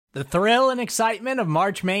The thrill and excitement of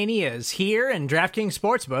March Mania is here, and DraftKings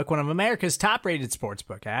Sportsbook, one of America's top-rated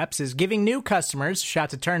sportsbook apps, is giving new customers a shot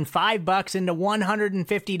to turn $5 into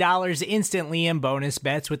 $150 instantly in bonus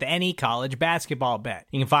bets with any college basketball bet.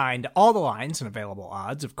 You can find all the lines and available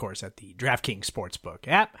odds, of course, at the DraftKings Sportsbook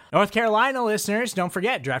app. North Carolina listeners, don't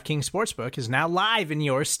forget, DraftKings Sportsbook is now live in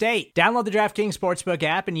your state. Download the DraftKings Sportsbook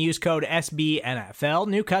app and use code SBNFL.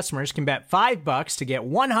 New customers can bet $5 to get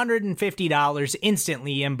 $150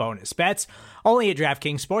 instantly in bonus bets, only at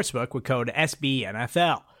DraftKings Sportsbook with code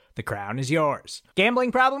SBNFL. The crown is yours.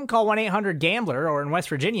 Gambling problem? Call 1-800-GAMBLER, or in West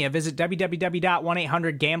Virginia, visit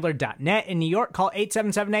www.1800gambler.net. In New York, call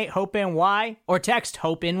 877-8-HOPE-NY or text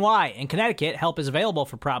HOPE-NY. In Connecticut, help is available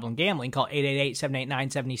for problem gambling. Call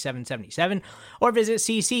 888-789-7777 or visit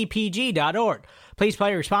ccpg.org. Please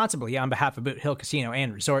play responsibly on behalf of Boot Hill Casino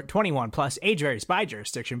and Resort. 21 plus, age varies by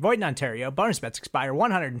jurisdiction. Void in Ontario. Bonus bets expire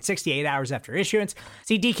 168 hours after issuance.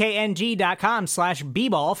 See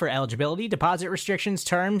dkng.com/bball for eligibility, deposit restrictions,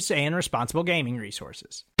 terms, and responsible gaming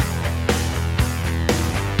resources.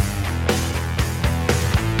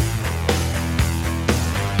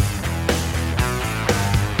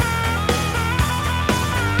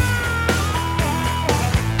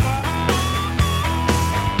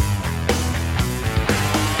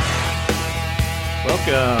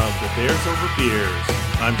 Welcome to Bears Over Beers.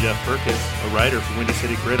 I'm Jeff Perkins, a writer for Windy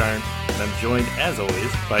City Gridiron, and I'm joined, as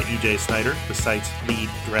always, by EJ Snyder, the site's lead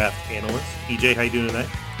draft analyst. EJ, how you doing tonight?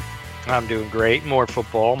 I'm doing great. More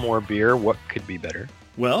football, more beer. What could be better?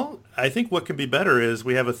 Well, I think what could be better is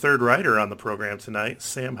we have a third writer on the program tonight,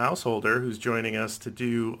 Sam Householder, who's joining us to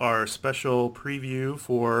do our special preview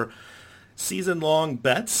for season-long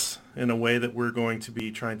bets in a way that we're going to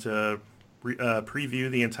be trying to preview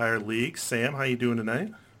the entire league. Sam, how you doing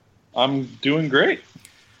tonight? I'm doing great.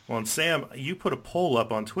 Well, and Sam, you put a poll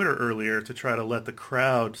up on Twitter earlier to try to let the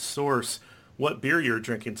crowd source what beer you're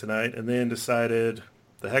drinking tonight, and then decided,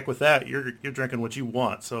 the heck with that, you're drinking what you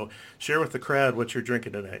want. So share with the crowd what you're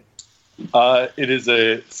drinking tonight. It is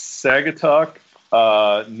a Sagatuck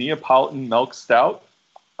Neapolitan Milk Stout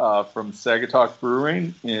from Sagatuck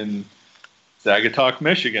Brewing in Sagatuck,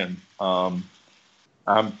 Michigan.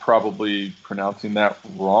 I'm probably pronouncing that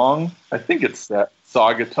wrong. I think it's that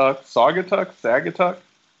Sagatuck.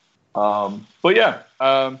 But yeah,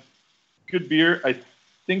 good beer. I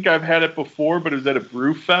think I've had it before, but it was at a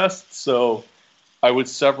brew fest, so I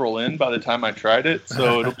was several in by the time I tried it.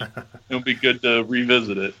 So it'll be good to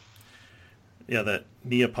revisit it. Yeah, that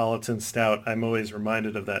Neapolitan stout. I'm always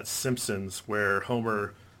reminded of that Simpsons where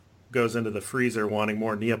Homer goes into the freezer wanting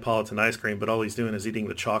more Neapolitan ice cream, but all he's doing is eating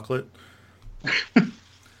the chocolate.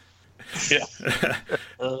 Yeah.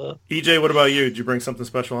 EJ, what about you? Did you bring something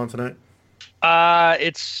special on tonight?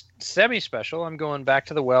 It's semi-special. I'm going back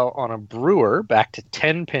to the well on a brewer, back to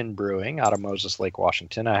 10 Pin Brewing out of Moses Lake,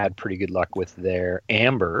 Washington. I had pretty good luck with their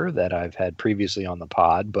amber that I've had previously on the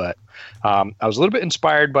pod, but I was a little bit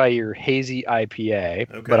inspired by your hazy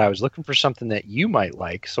IPA, but I was looking for something that you might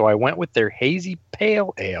like, so I went with their hazy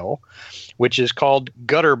pale ale, which is called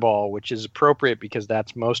Gutterball, which is appropriate because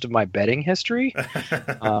that's most of my betting history.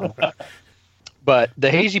 But the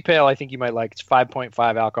Hazy Pale, I think you might like. It's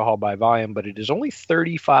 5.5 alcohol by volume, but it is only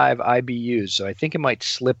 35 IBUs, so I think it might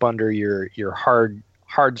slip under your hard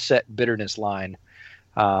set bitterness line.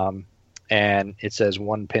 And it says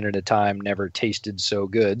 1 pin at a time, never tasted so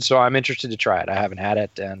good. So I'm interested to try it. I haven't had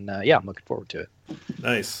it, and I'm looking forward to it.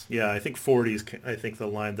 Nice. Yeah, I think 40 is, the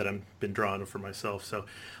line that I've been drawing for myself. So,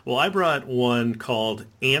 well, I brought one called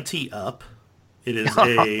Anti-Up. It is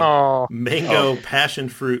a mango passion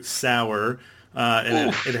fruit sour.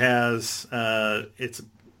 And it has it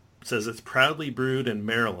says it's proudly brewed in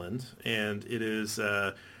Maryland, and it is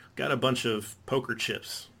got a bunch of poker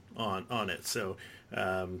chips on it. So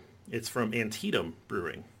it's from Antietam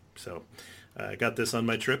Brewing. So I got this on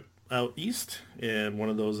my trip out east, and one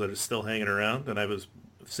of those that is still hanging around, and I was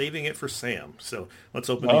saving it for Sam. So let's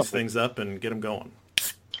open these things up and get them going.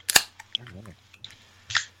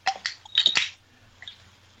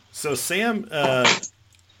 So Sam,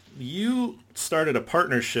 you started a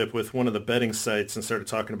partnership with one of the betting sites and started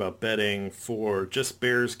talking about betting for just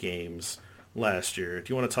Bears games last year.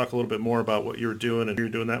 Do you want to talk a little bit more about what you were doing and who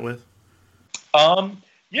you're doing that with?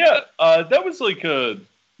 That was like a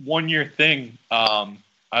 1-year thing. I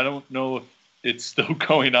don't know if it's still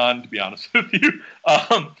going on, to be honest with you.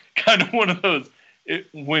 Kind of one of those,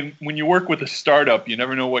 when you work with a startup, you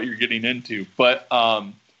never know what you're getting into. But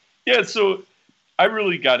so I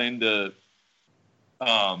really got into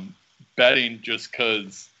betting just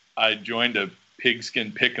because I joined a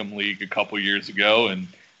pigskin pick'em league a couple years ago, and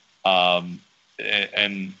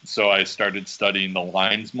and so I started studying the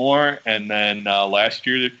lines more. And then last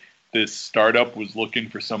year, this startup was looking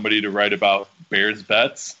for somebody to write about Bears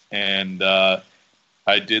bets, and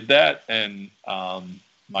I did that, and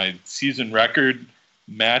my season record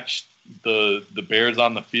matched the Bears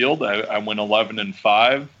on the field. I went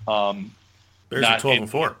 11-5. Bears are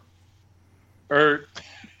 12-4.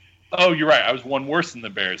 Oh, you're right. I was one worse than the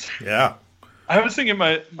Bears. Yeah. I was thinking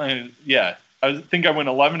I think I went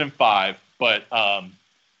 11-5, but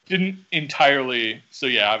didn't entirely. So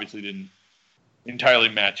yeah, obviously didn't entirely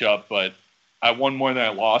match up, but I won more than I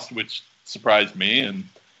lost, which surprised me, and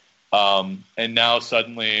now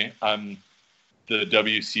suddenly I'm the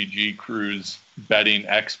WCG Cruise betting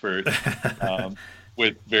expert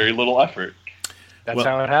with very little effort. That's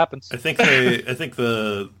how it happens. I think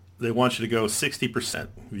they want you to go 60%.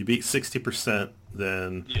 If you beat 60%,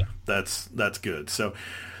 then that's good. So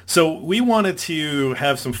we wanted to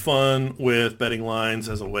have some fun with betting lines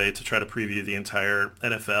as a way to try to preview the entire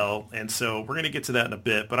NFL. And so we're going to get to that in a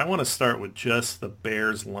bit, but I want to start with just the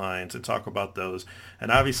Bears lines and talk about those.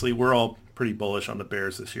 And obviously we're all pretty bullish on the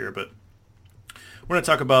Bears this year, but we're going to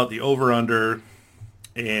talk about the over-under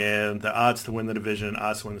and the odds to win the division,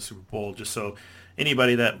 odds to win the Super Bowl, just so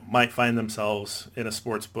anybody that might find themselves in a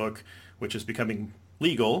sports book, which is becoming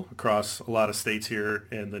legal across a lot of states here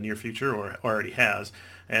in the near future or already has,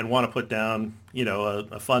 and want to put down,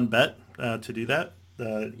 a fun bet to do that,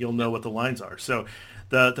 you'll know what the lines are. So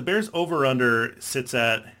the Bears over-under sits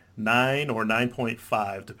at 9 or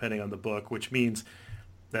 9.5, depending on the book, which means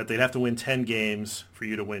that they'd have to win 10 games for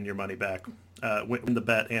you to win your money back, win the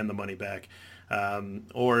bet and the money back.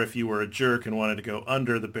 Or if you were a jerk and wanted to go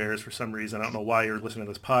under the Bears for some reason, I don't know why you're listening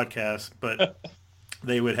to this podcast, but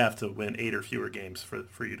they would have to win 8 or fewer games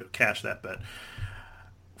for you to cash that bet.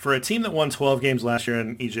 For a team that won 12 games last year,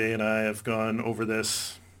 and EJ and I have gone over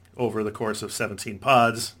this over the course of 17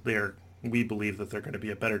 pods, we believe that they're going to be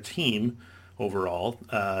a better team overall.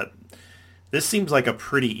 This seems like a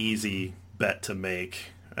pretty easy bet to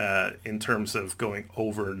make in terms of going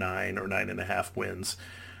over 9 or 9.5 wins.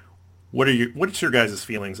 What's your guys'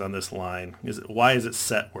 feelings on this line? Why is it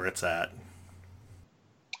set where it's at?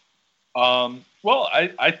 Well,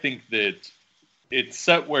 I think that it's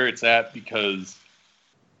set where it's at because,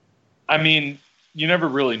 you never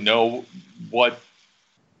really know what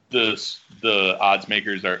the odds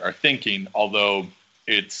makers are thinking, although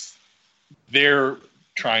they're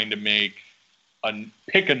trying to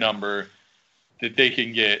pick a number that they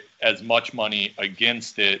can get as much money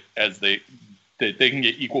against it as that they can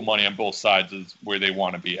get equal money on both sides is where they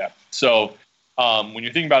want to be at. So when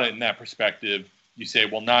you're thinking about it in that perspective, you say,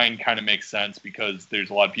 well, 9 kind of makes sense because there's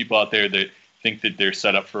a lot of people out there that think that they're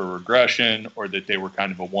set up for a regression or that they were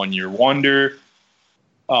kind of a one-year wonder.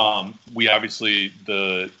 We obviously,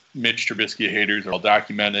 the Mitch Trubisky haters are all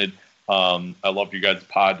documented. I loved your guys'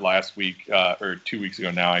 pod last week, or 2 weeks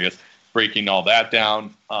ago now, I guess, breaking all that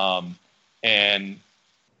down. And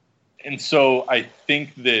so I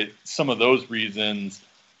think that some of those reasons,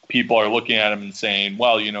 people are looking at them and saying,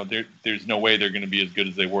 well, there's no way they're going to be as good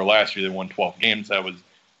as they were last year. They won 12 games. That was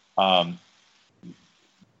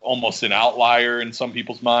almost an outlier in some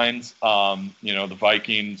people's minds. The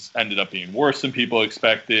Vikings ended up being worse than people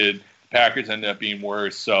expected. The Packers ended up being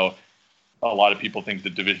worse. So a lot of people think the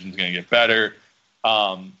division's going to get better.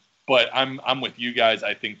 But I'm with you guys.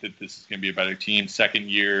 I think that this is going to be a better team. Second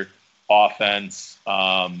year offense.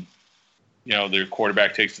 Their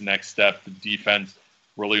quarterback takes the next step. The defense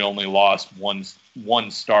really only lost one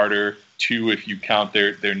starter, 2 if you count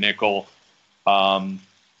their nickel.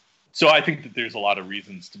 So I think that there's a lot of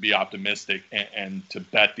reasons to be optimistic and to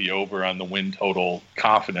bet the over on the win total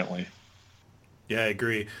confidently. Yeah, I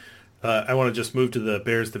agree. I want to just move to the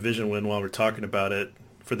Bears division win while we're talking about it.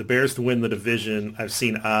 For the Bears to win the division, I've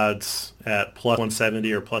seen odds at plus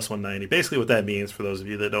 170 or plus 190. Basically what that means, for those of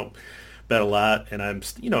you that don't bet a lot, and I'm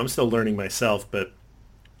still learning myself, but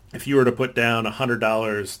if you were to put down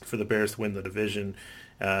 $100 for the Bears to win the division,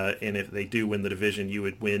 and if they do win the division, you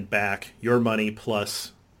would win back your money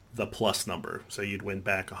plus the plus number. So you'd win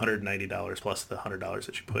back $190 plus the $100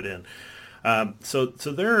 that you put in. So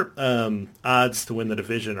their odds to win the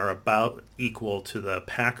division are about equal to the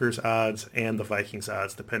Packers odds and the Vikings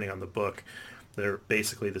odds, depending on the book. They're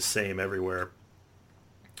basically the same everywhere.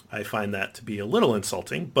 I find that to be a little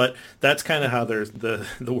insulting, but that's kind of how the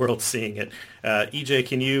world's seeing it.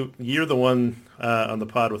 EJ, you're the one on the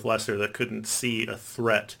pod with Lester that couldn't see a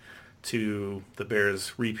threat to the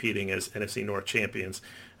Bears repeating as NFC North champions.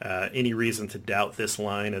 Any reason to doubt this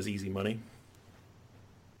line as easy money?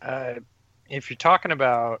 If you're talking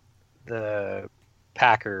about the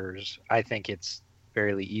Packers, I think it's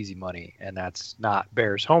fairly easy money, and that's not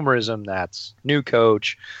Bears homerism. That's new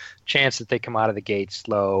coach, chance that they come out of the gate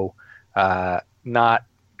slow, not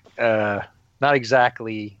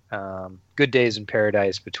exactly good days in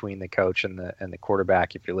paradise between the coach and the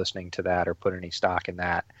quarterback, if you're listening to that or put any stock in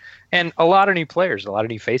that. And a lot of new players, a lot of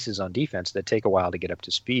new faces on defense that take a while to get up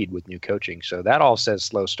to speed with new coaching. So that all says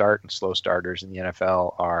slow start, and slow starters in the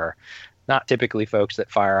NFL are not typically folks that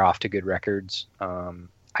fire off to good records.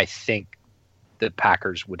 I think the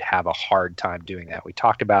Packers would have a hard time doing that. We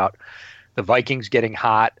talked about the Vikings getting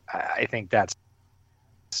hot. I think that's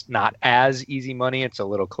not as easy money. It's a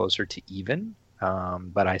little closer to even.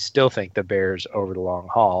 But I still think the Bears over the long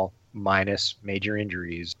haul, minus major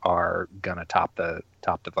injuries, are gonna top the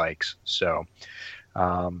Vikes. So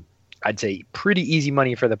I'd say pretty easy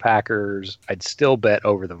money for the Packers. I'd still bet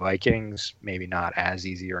over the Vikings, maybe not as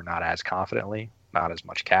easy or not as confidently, not as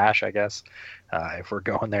much cash, I guess, if we're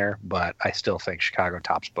going there. But I still think Chicago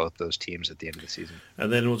tops both those teams at the end of the season.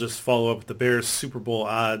 And then we'll just follow up with the Bears Super Bowl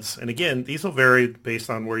odds. And again, these will vary based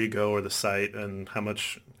on where you go or the site and how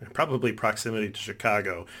much, probably proximity to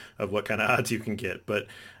Chicago, of what kind of odds you can get. But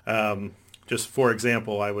just for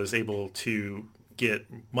example, I was able to get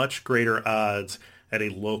much greater odds at a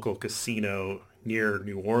local casino near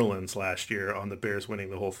New Orleans last year on the Bears winning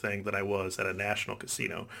the whole thing than I was at a national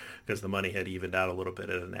casino, because the money had evened out a little bit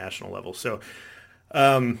at a national level. So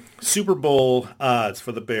Super Bowl odds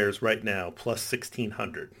for the Bears right now, plus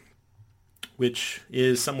 1,600, which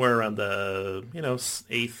is somewhere around the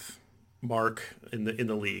 8th mark in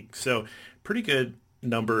the league. So pretty good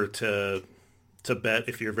number to bet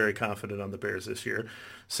if you're very confident on the Bears this year.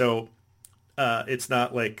 So it's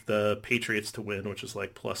not like the Patriots to win, which is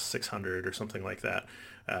like plus 600 or something like that.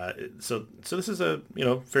 So this is a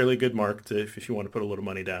fairly good mark if you want to put a little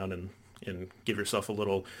money down and give yourself a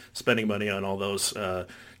little spending money on all those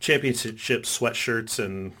championship sweatshirts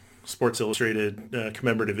and Sports Illustrated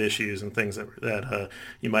commemorative issues and things that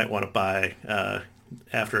you might want to buy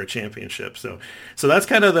after a championship. So that's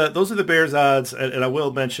kind of those are the Bears odds. And I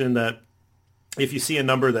will mention that if you see a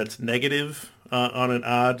number that's negative on an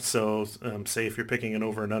odd, so say if you're picking an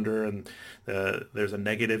over and under and there's a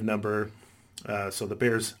negative number, so the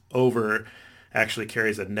Bears over actually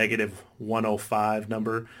carries a negative 105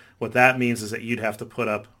 number. What that means is that you'd have to put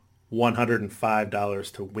up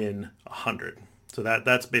 $105 to win 100. So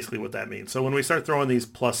that's basically what that means. So when we start throwing these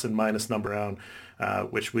plus and minus number around,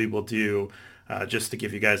 which we will do just to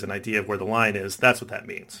give you guys an idea of where the line is, that's what that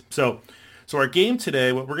means. So our game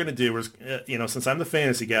today, what we're going to do is, since I'm the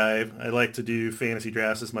fantasy guy, I like to do fantasy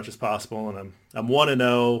drafts as much as possible, and I'm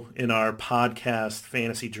 1-0 in our podcast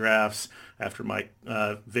fantasy drafts after my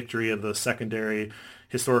victory of the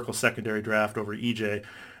historical secondary draft over EJ.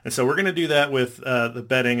 And so we're going to do that with the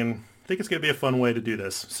betting, and I think it's going to be a fun way to do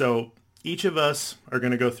this. So each of us are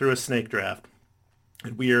going to go through a snake draft,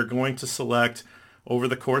 and we are going to select over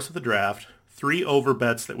the course of the draft 3 over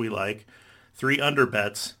bets that we like, 3 under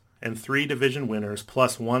bets, and 3 division winners,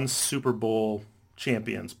 plus 1 Super Bowl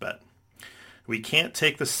champions bet. We can't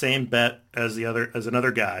take the same bet as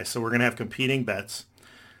another guy, so we're going to have competing bets.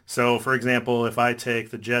 So, for example, if I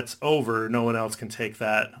take the Jets over, no one else can take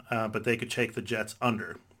that, but they could take the Jets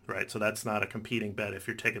under, right? So that's not a competing bet if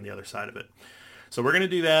you're taking the other side of it. So we're going to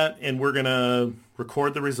do that, and we're going to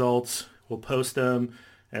record the results. We'll post them,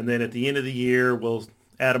 and then at the end of the year, we'll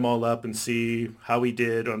add them all up and see how we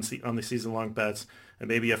did on the season-long bets. And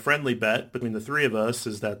maybe a friendly bet between the 3 of us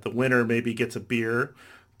is that the winner maybe gets a beer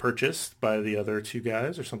purchased by the other 2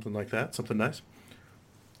 guys or something like that. Something nice.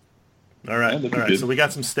 All right. Yeah, all right. good. So we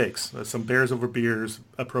got some steaks, some Bears over beers,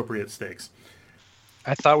 appropriate steaks.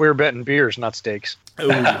 I thought we were betting beers, not steaks.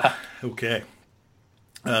 Oh, okay.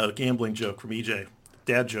 Gambling joke from EJ.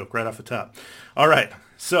 Dad joke right off the top. All right.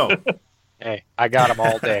 So... Hey, I got them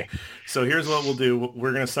all day. So here's what we'll do.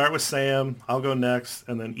 We're going to start with Sam. I'll go next,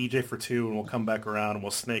 and then EJ for 2, and we'll come back around, and we'll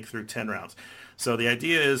snake through 10 rounds. So the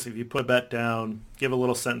idea is if you put a bet down, give a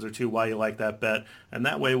little sentence or 2 why you like that bet, and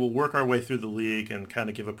that way we'll work our way through the league and kind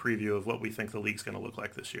of give a preview of what we think the league's going to look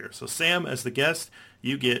like this year. So Sam, as the guest,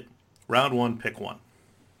 you get round 1, pick 1.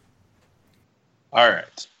 All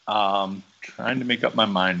right. Trying to make up my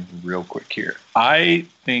mind real quick here. I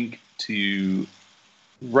think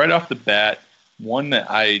right off the bat, one that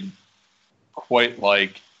I quite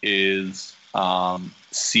like is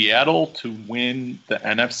Seattle to win the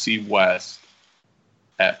NFC West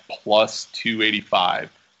at plus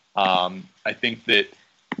 285. I think that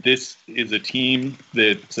this is a team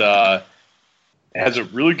that has a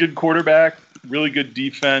really good quarterback, really good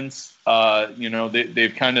defense.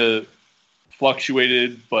 They've kind of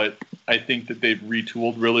fluctuated, but I think that they've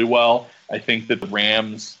retooled really well. I think that the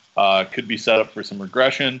Rams could be set up for some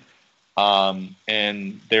regression.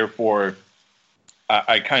 And therefore,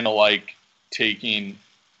 I kind of like taking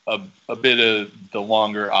a bit of the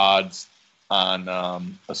longer odds on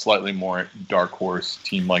a slightly more dark horse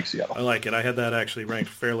team like Seattle. I like it. I had that actually ranked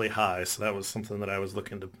fairly high, so that was something that I was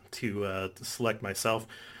looking to select myself.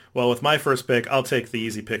 Well, with my first pick, I'll take the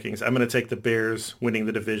easy pickings. I'm going to take the Bears winning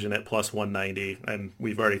the division at plus 190, and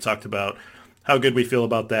we've already talked about how good we feel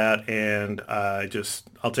about that, and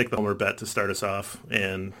I'll take the homer bet to start us off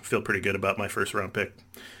and feel pretty good about my first round pick.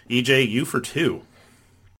 EJ, you for 2.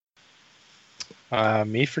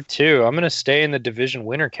 Me for 2. I'm going to stay in the division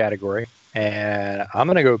winner category, and I'm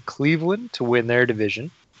going to go Cleveland to win their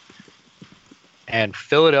division and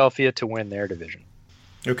Philadelphia to win their division.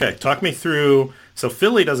 Okay, talk me through. So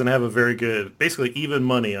Philly doesn't have a very good, basically even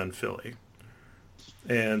money on Philly.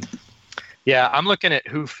 And yeah, I'm looking at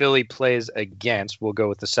who Philly plays against. We'll go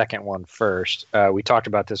with the second one first. We talked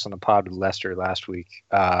about this on the pod with Lester last week,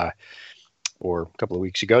 or a couple of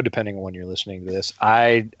weeks ago, depending on when you're listening to this.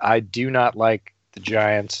 I do not like the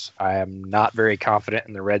Giants. I am not very confident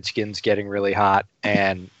in the Redskins getting really hot,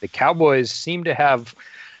 and the Cowboys seem to have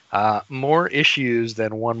more issues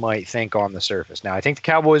than one might think on the surface. Now, I think the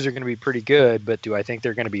Cowboys are going to be pretty good, but do I think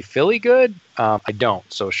they're going to be Philly good? I don't.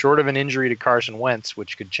 So short of an injury to Carson Wentz,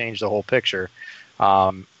 which could change the whole picture,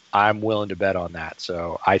 I'm willing to bet on that.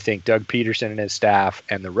 So I think Doug Peterson and his staff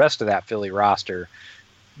and the rest of that Philly roster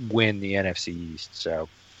win the NFC East. So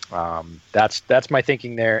that's my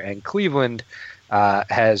thinking there. And Cleveland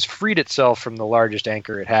has freed itself from the largest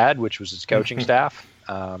anchor it had, which was its coaching staff.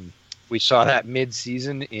 We saw that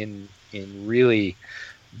mid-season in really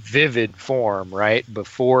vivid form, right?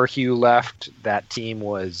 Before Hugh left, that team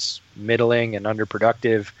was middling and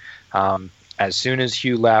underproductive. As soon as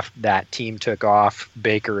Hugh left, that team took off.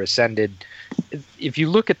 Baker ascended. If you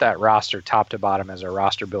look at that roster top to bottom as a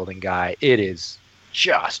roster-building guy, it is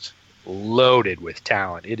just loaded with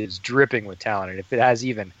talent. It is dripping with talent. And if it has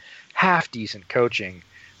even half-decent coaching,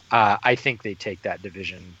 I think they take that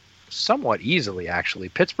division somewhat easily, actually.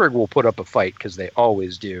 Pittsburgh will put up a fight because they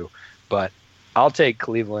always do, but I'll take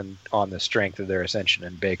Cleveland on the strength of their ascension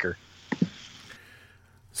in Baker.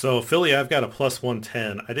 So Philly, I've got a plus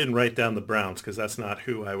 110. I didn't write down the Browns because that's not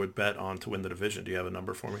who I would bet on to win the division. Do you have a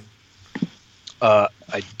number for me? I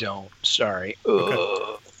don't. Sorry. Okay.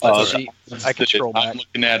 I can scroll back. I'm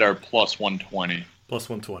looking at our plus 120. Plus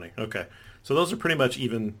 120. Okay. So those are pretty much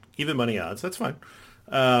even money odds. That's fine.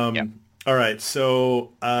 Yeah. All right,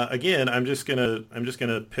 so again, I'm just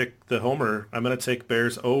gonna pick the homer. I'm gonna take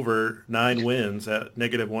Bears over 9 wins at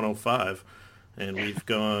 -105, and we've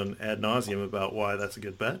gone ad nauseum about why that's a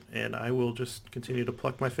good bet. And I will just continue to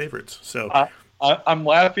pluck my favorites. So I'm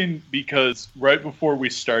laughing because right before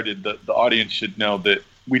we started, the audience should know that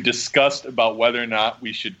we discussed about whether or not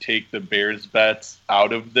we should take the Bears bets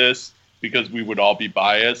out of this because we would all be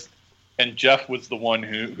biased, and Jeff was the one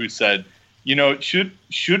who said, you know,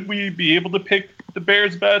 should we be able to pick the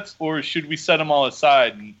Bears bets or should we set them all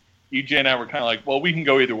aside? And EJ and I were kind of like, well, we can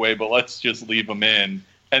go either way, but let's just leave them in.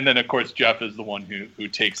 And then, of course, Jeff is the one who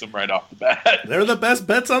takes them right off the bat. They're the best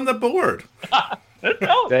bets on the board.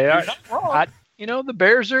 No, They are. not wrong. The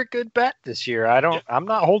Bears are a good bet this year. I'm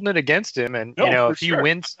not holding it against him. And No, if for he sure.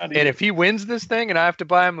 wins, Not and either. if he wins this thing, and I have to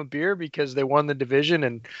buy him a beer because they won the division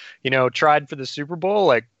and tried for the Super Bowl,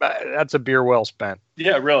 like that's a beer well spent.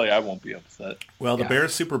 Yeah, really, I won't be upset. Well, the Yeah.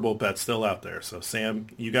 Bears Super Bowl bet's still out there. So Sam,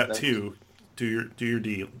 you got Thanks. 2. Do your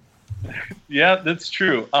deal. Yeah, that's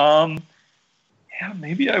true. Yeah,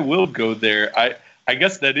 maybe I will go there. I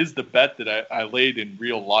guess that is the bet that I laid in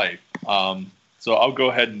real life. So I'll go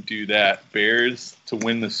ahead and do that. Bears to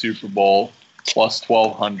win the Super Bowl plus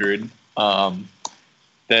 1,200.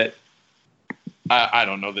 That I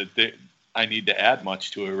don't know that I need to add much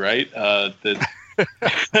to it, right? I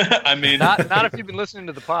mean, Not if you've been listening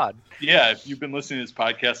to the pod. yeah, if you've been listening to this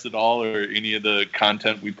podcast at all or any of the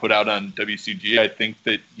content we put out on WCG, I think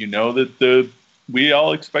that you know that we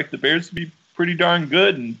all expect the Bears to be pretty darn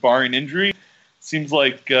good, and barring injury, seems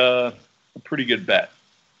like a pretty good bet.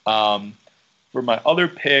 For my other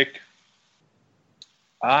pick,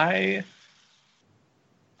 I'm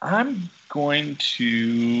going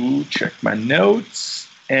to check my notes,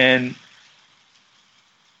 and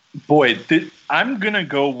boy, I'm going to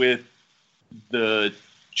go with the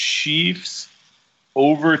Chiefs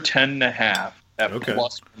over 10.5 at Okay.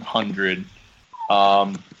 plus 100.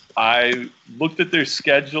 I looked at their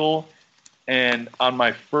schedule, and on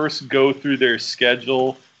my first go through their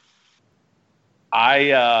schedule,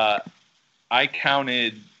 I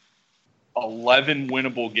counted 11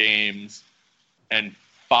 winnable games and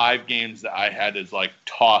 5 games that I had as like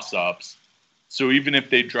toss-ups. So even if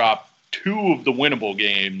they drop 2 of the winnable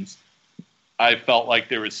games, I felt like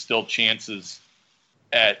there was still chances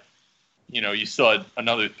at, you still had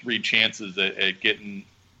another 3 chances at getting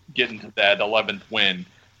to that 11th win.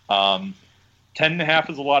 10.5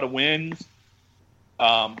 is a lot of wins.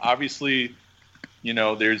 Obviously,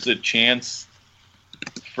 there's a chance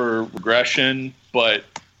for regression, but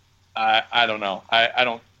I don't know. I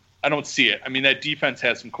don't see it. I mean, that defense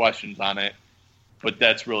has some questions on it, but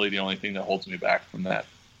that's really the only thing that holds me back from that.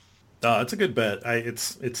 It's a good bet.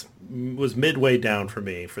 It was midway down for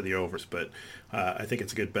me for the overs, but I think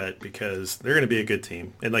it's a good bet because they're going to be a good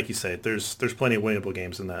team. And like you say, there's plenty of winnable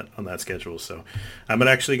games on that schedule. So I'm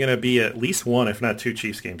actually going to be at least 1, if not 2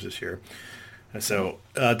 Chiefs games this year. And so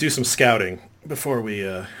do some scouting before we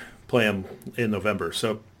play them in November.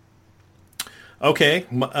 So okay,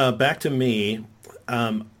 back to me.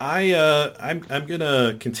 I'm going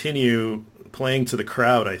to continue playing to the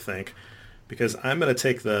crowd, I think, because I'm going to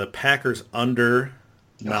take the Packers under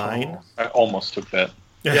 9. I almost took that.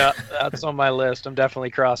 Yeah, that's on my list. I'm definitely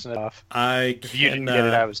crossing it off. If you didn't get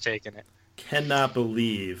it, I was taking it. Cannot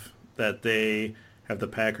believe that they have the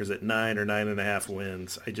Packers at 9 or 9.5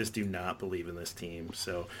 wins. I just do not believe in this team.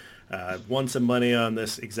 So I won some money on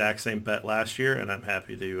this exact same bet last year, and I'm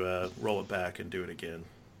happy to roll it back and do it again.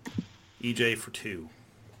 EJ for 2.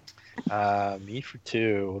 Me for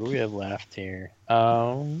 2. What do we have left here?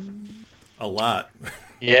 A lot.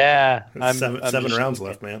 Yeah. seven rounds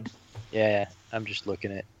left, man. Yeah, I'm just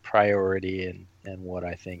looking at priority and what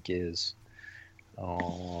I think is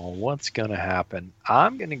what's going to happen.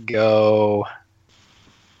 I'm going to go –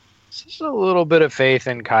 just a little bit of faith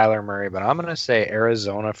in Kyler Murray, but I'm going to say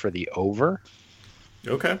Arizona for the over.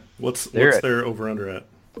 Okay. What's their over-under at?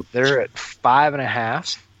 They're at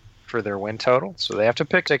 5.5 for their win total, so they have to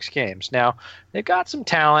pick 6 games. Now, they've got some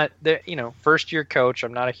talent. First-year coach.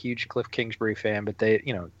 I'm not a huge Cliff Kingsbury fan, but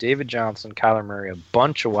David Johnson, Kyler Murray, a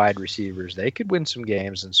bunch of wide receivers. They could win some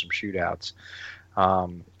games and some shootouts.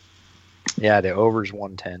 The over's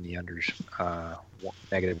 110, the under's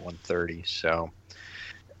negative 130. So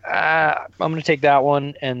I'm going to take that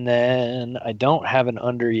one, and then I don't have an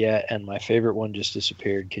under yet, and my favorite one just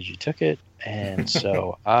disappeared because you took it, and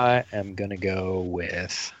so I am going to go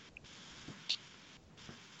with.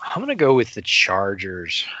 I'm going to go with the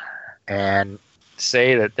Chargers and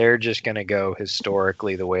say that they're just going to go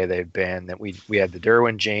historically the way they've been, that we had the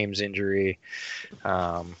Derwin James injury.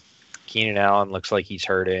 Keenan Allen looks like he's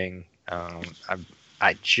hurting.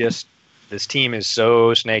 This team is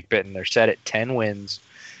so snake bitten. They're set at 10 wins,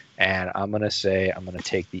 and I'm going to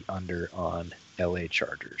take the under on LA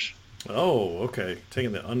Chargers. Oh, okay.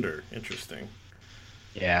 Taking the under. Interesting.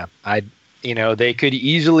 Yeah. They could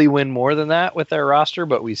easily win more than that with their roster,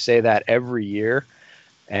 but we say that every year,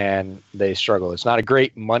 and they struggle. It's not a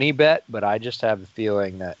great money bet, but I just have a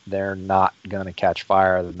feeling that they're not going to catch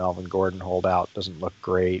fire. The Melvin Gordon holdout doesn't look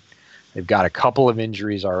great. They've got a couple of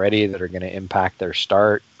injuries already that are going to impact their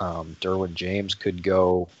start. Derwin James could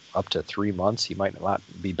go up to 3 months. He might not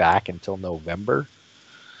be back until November.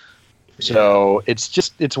 So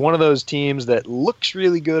it's one of those teams that looks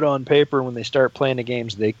really good on paper. When they start playing the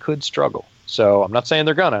games, they could struggle. So I'm not saying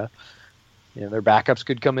they're gonna. Their backups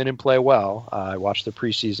could come in and play well. I watched the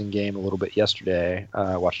preseason game a little bit yesterday.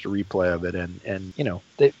 I watched a replay of it, and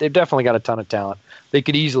they've definitely got a ton of talent. They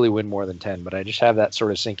could easily win more than 10, but I just have that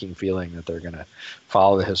sort of sinking feeling that they're going to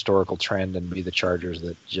follow the historical trend and be the Chargers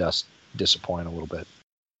that just disappoint a little bit.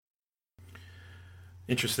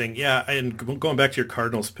 Interesting. Yeah, and going back to your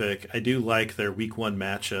Cardinals pick, I do like their Week 1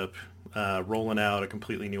 matchup, rolling out a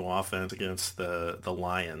completely new offense against the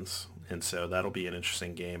Lions, and so that'll be an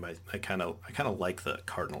interesting game. I kind of like the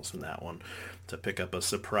Cardinals in that one to pick up a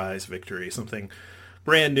surprise victory, something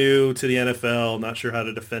brand new to the NFL, not sure how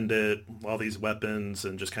to defend it, all these weapons,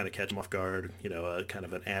 and just kind of catch them off guard. Kind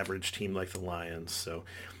of an average team like the Lions. So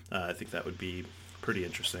I think that would be pretty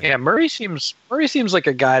interesting. Yeah, Murray seems like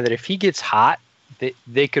a guy that if he gets hot,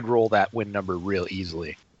 they could roll that win number real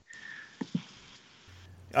easily.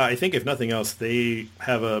 I think if nothing else, they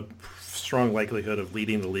have a strong likelihood of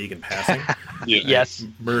leading the league in passing. Yes.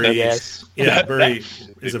 Murray. Yes. Yeah, Murray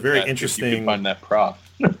is a very interesting. You can find that prop.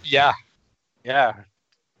 Yeah.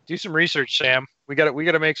 Do some research, Sam. We got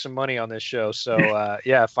to make some money on this show. So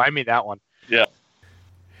find me that one. Yeah.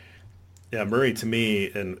 Yeah, Murray to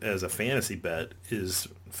me, and as a fantasy bet, is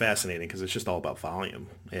fascinating because it's just all about volume,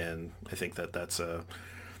 and I think that's to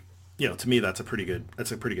me that's a pretty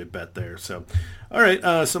good bet there. So, all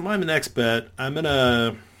right, so my next bet, I'm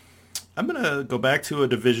gonna go back to a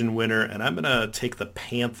division winner, and I'm gonna take the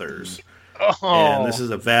Panthers. Oh. And this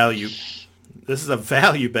is a value this is a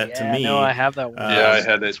value bet to me. No, I have that one. Yeah, I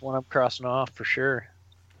had it. This one I'm crossing off for sure.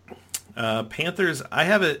 Panthers, I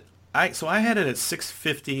have it. I had it at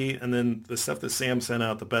 650, and then the stuff that Sam sent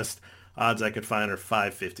out, the best odds I could find are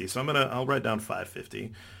 550. So I'll write down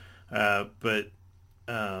 550. But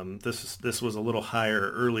this was a little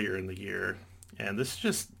higher earlier in the year, and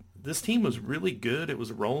this team was really good. It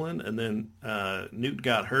was rolling, and then Newton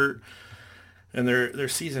got hurt, and their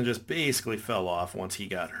season just basically fell off once he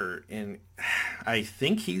got hurt. And I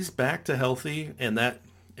think he's back to healthy, and that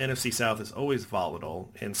NFC South is always volatile.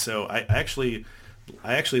 And so I actually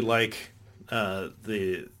like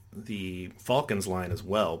the Falcons line as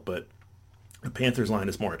well, but the Panthers line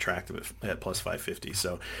is more attractive at plus 550.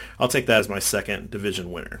 So I'll take that as my second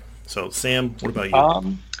division winner. So Sam, what about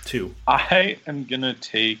you? 2. I am going to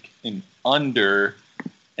take an under,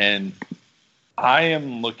 and I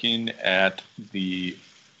am looking at the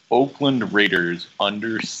Oakland Raiders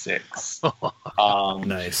under 6.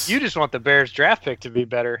 Nice. You just want the Bears draft pick to be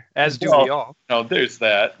better, as do we all. No, there's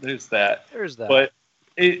that. But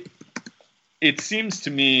it seems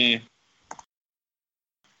to me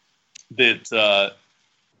that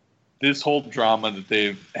this whole drama that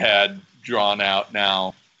they've had drawn out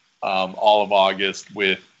now all of August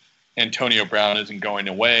with Antonio Brown isn't going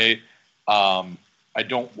away. I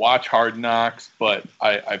don't watch Hard Knocks, but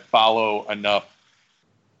I follow enough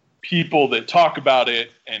people that talk about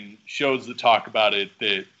it and shows that talk about it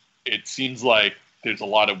that it seems like there's a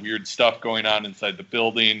lot of weird stuff going on inside the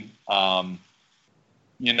building.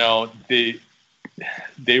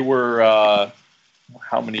 They were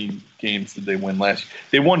how many games did they win last year?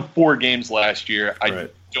 They won 4 games last year. I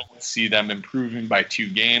don't see them improving by 2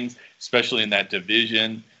 games, especially in that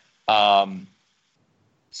division.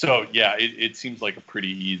 It seems like a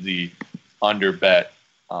pretty easy under bet,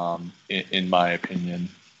 in my opinion.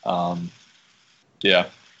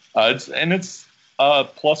 It's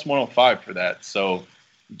plus 105 for that, so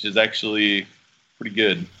which is actually pretty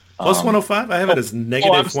good. Plus 105? I have it as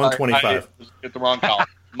negative 125. I get the wrong column.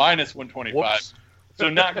 Minus 125. Whoops. So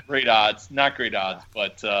not great odds,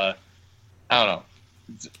 but I don't know.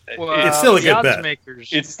 It's still a good bet.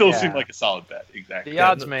 It still seemed like a solid bet. Exactly. The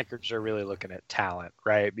odds makers are really looking at talent,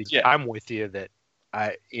 right? Because I'm with you that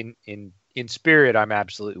in spirit, I'm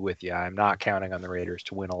absolutely with you. I'm not counting on the Raiders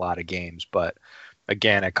to win a lot of games, but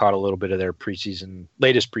again, I caught a little bit of their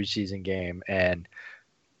latest preseason game, and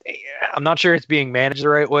I'm not sure it's being managed the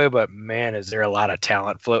right way, but man, is there a lot of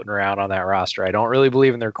talent floating around on that roster. I don't really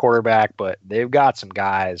believe in their quarterback, but they've got some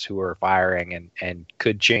guys who are firing and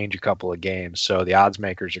could change a couple of games. So the odds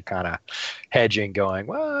makers are kind of hedging, going,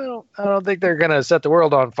 well, I don't think they're going to set the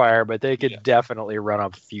world on fire, but they could definitely run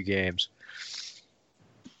up a few games.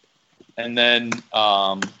 And then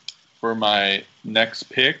for my next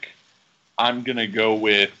pick, I'm going to go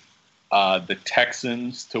with the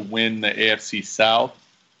Texans to win the AFC South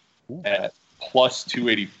at plus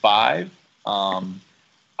 285.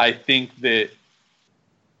 I think that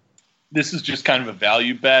this is just kind of a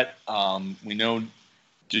value bet. We know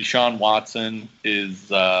Deshaun Watson is,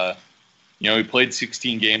 he played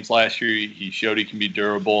 16 games last year. He showed he can be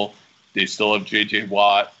durable. They still have J.J.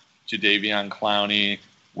 Watt, Jadeveon Clowney,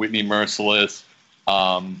 Whitney Merciless.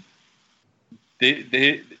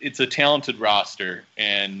 It's a talented roster,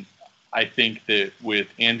 and I think that with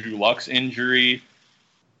Andrew Luck's injury,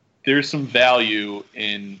 there's some value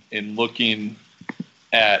in looking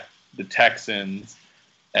at the Texans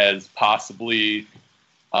as possibly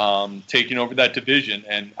taking over that division.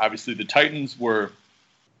 And obviously the Titans were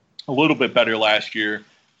a little bit better last year,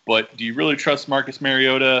 but do you really trust Marcus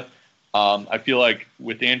Mariota? I feel like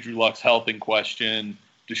with Andrew Luck's health in question,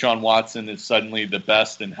 Deshaun Watson is suddenly the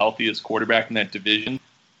best and healthiest quarterback in that division.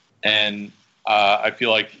 And I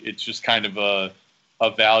feel like it's just kind of a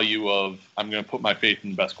value of I'm going to put my faith in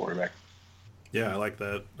the best quarterback. Yeah, I like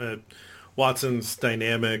that. Watson's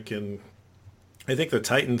dynamic, and I think the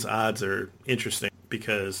Titans' odds are interesting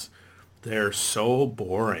because they're so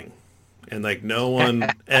boring. And like no one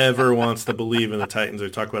ever wants to believe in the Titans or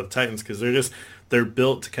talk about the Titans because they're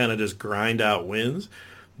built to kind of just grind out wins.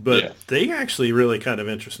 But they actually really kind of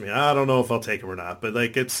interest me. I don't know if I'll take them or not, but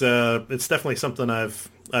like it's definitely something I've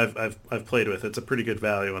played with. It's a pretty good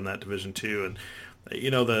value on that division too. And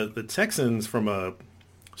the Texans, from a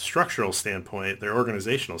structural standpoint, their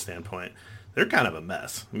organizational standpoint, they're kind of a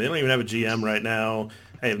mess. I mean, they don't even have a GM right now.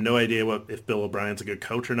 I have no idea if Bill O'Brien's a good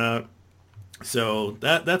coach or not. So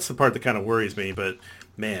that's the part that kind of worries me. But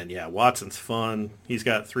man, yeah, Watson's fun. He's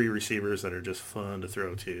got 3 receivers that are just fun to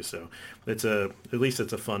throw to. So at least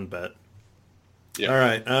it's a fun bet. Yeah. All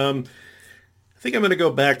right. I think I'm going to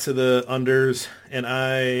go back to the unders, and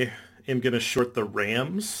I am going to short the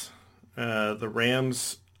Rams. The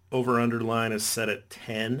Rams over-under line is set at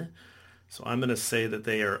 10. So I'm going to say that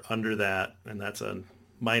they are under that, and that's a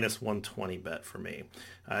minus 120 bet for me.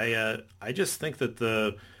 I just think that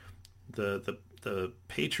the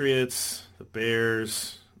Patriots, the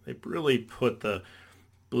Bears, they really put the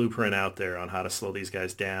blueprint out there on how to slow these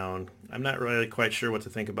guys down. I'm not really quite sure what to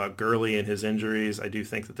think about Gurley and his injuries. I do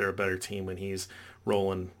think that they're a better team when he's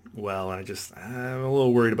rolling well. I'm a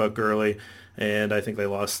little worried about Gurley, and I think they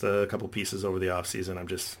lost a couple pieces over the offseason. I'm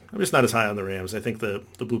just not as high on the Rams. I think the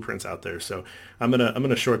blueprint's out there, so I'm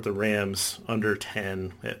gonna short the Rams under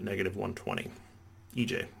 10 at negative 120.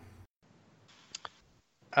 EJ.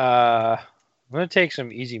 I'm going to take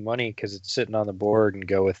some easy money because it's sitting on the board and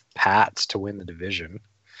go with Pats to win the division.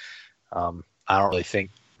 I don't really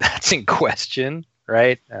think that's in question,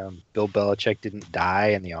 right? Bill Belichick didn't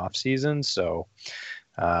die in the offseason, so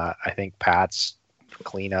I think Pats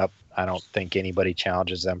clean up. I don't think anybody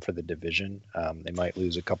challenges them for the division. They might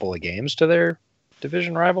lose a couple of games to their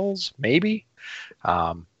division rivals, maybe.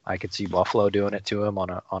 I could see Buffalo doing it to them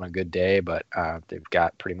on a good day, but they've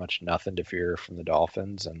got pretty much nothing to fear from the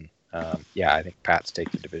Dolphins, and I think Pats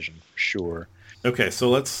take the division for sure. Okay, so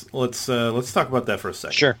let's talk about that for a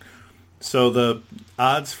second. Sure. So the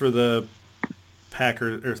odds for the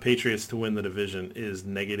Packers or Patriots to win the division is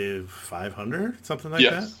negative 500, something like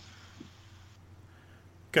that.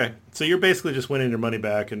 Okay, so you're basically just winning your money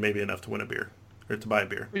back and maybe enough to win a beer or to buy a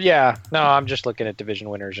beer. Yeah, no, I'm just looking at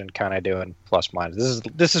division winners and kind of doing plus minus.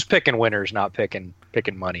 This is picking winners, not picking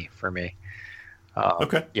money for me.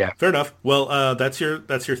 Okay. Yeah. Fair enough. Well, that's your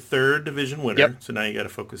third division winner. Yep. So now you got to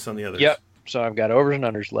focus on the others. Yep. So I've got overs and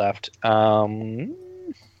unders left.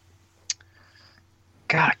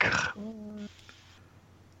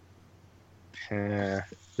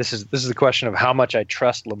 This is the question of how much I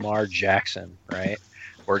trust Lamar Jackson, right?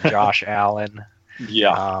 Or Josh Allen.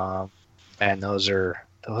 Yeah. And those are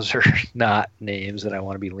not names that I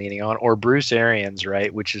want to be leaning on. Or Bruce Arians,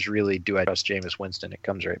 right? Which is really, do I trust Jameis Winston? It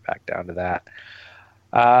comes right back down to that.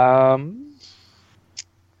 I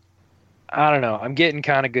don't know. I'm getting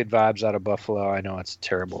kind of good vibes out of Buffalo. I know it's a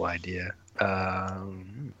terrible idea. But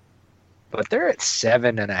they're at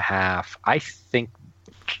 7.5. I think,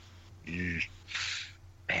 man,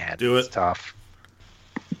 do it's it. tough.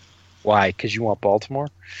 Why? Because you want Baltimore?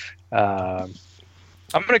 I'm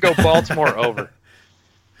going to go Baltimore over.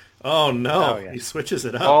 Oh no! Oh, yeah. He switches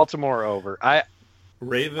it up. Baltimore over.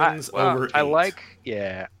 Ravens over 8. I like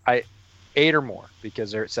 8 or more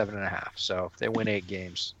because they're at 7.5. So if they win 8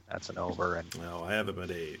 games, that's an over. And no, I have them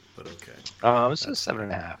at 8, but okay. This is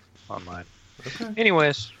 7.5 on mine. Okay.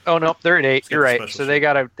 Anyways, oh no, they're at 8. You're right. Special So they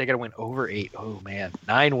gotta win over 8. Oh man,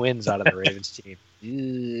 9 wins out of the Ravens team.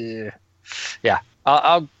 Yeah,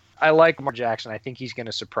 I like Lamar Jackson. I think he's going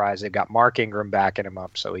to surprise. They've got Mark Ingram backing him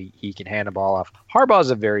up, so he can hand the ball off.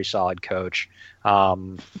 Harbaugh's a very solid coach.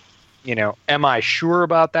 Am I sure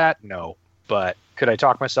about that? No, but could I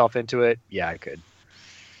talk myself into it? Yeah, I could.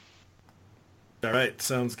 All right,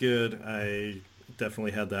 sounds good. I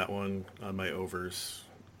definitely had that one on my overs,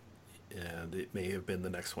 and it may have been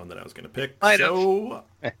the next one that I was going to pick. So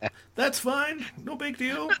that's fine. No big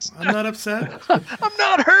deal. I'm not upset. I'm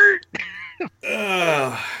not hurt.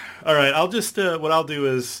 All right, I'll just what I'll do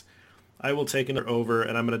is I will take another over,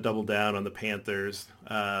 and I'm going to double down on the Panthers.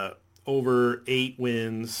 Over 8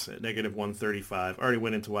 wins at negative 135. I already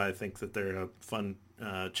went into why I think that they're a fun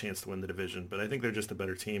chance to win the division, but I think they're just a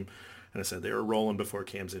better team. And I said they were rolling before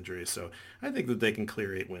Cam's injury, so I think that they can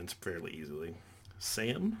clear 8 wins fairly easily.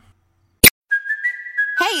 Sam?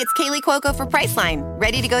 Hey, it's Kaylee Cuoco for Priceline.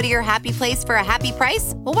 Ready to go to your happy place for a happy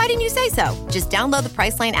price? Well, why didn't you say so? Just download the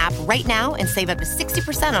Priceline app right now and save up to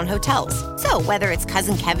 60% on hotels. So whether it's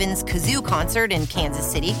Cousin Kevin's Kazoo Concert in Kansas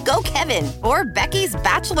City, go Kevin, or Becky's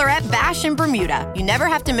Bachelorette Bash in Bermuda, you never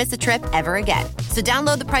have to miss a trip ever again. So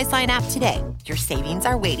download the Priceline app today. Your savings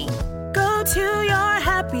are waiting. Go to your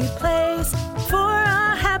happy place for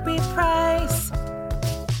a happy price.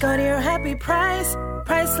 Go to your happy price,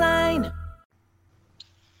 Priceline.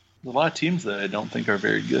 There's a lot of teams that I don't think are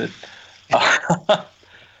very good.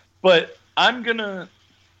 But I'm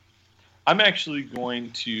actually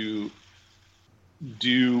going to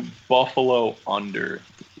do Buffalo under.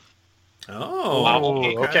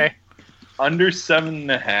 Oh, okay. Under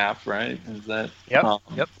 7.5, right? Is that?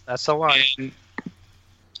 Yep. That's a lot. And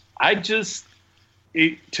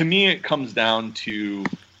to me, it comes down to,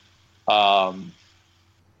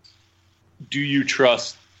 do you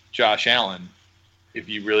trust Josh Allen? If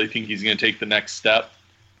you really think he's going to take the next step.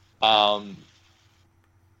 And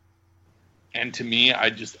to me, I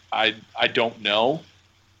don't know.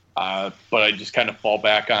 But I just kind of fall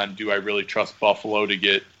back on, do I really trust Buffalo to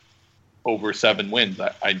get over 7 wins.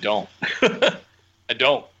 I don't. I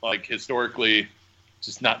don't. Like, historically,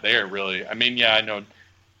 just not there, really. I mean, yeah, I know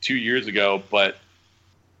 2 years ago, but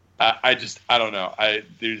I don't know.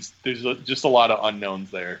 There's just a lot of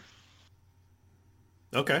unknowns there.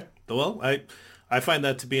 Okay. Well, I find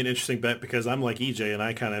that to be an interesting bet because I'm like EJ and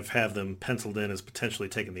I kind of have them penciled in as potentially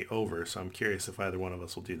taking the over. So I'm curious if either one of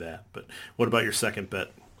us will do that. But what about your second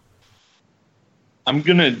bet? I'm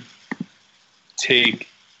going to take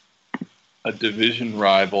a division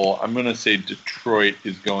rival. I'm going to say Detroit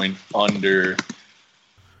is going under.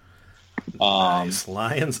 Nice.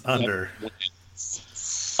 Lions under.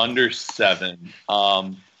 Under 7.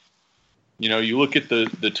 You look at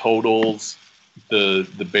the totals.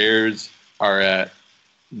 The Bears are at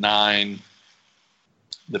 9.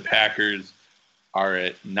 The Packers are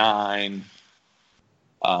at 9.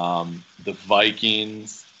 The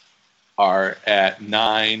Vikings are at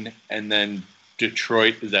 9, and then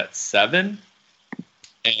Detroit is at 7.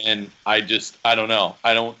 And I don't know.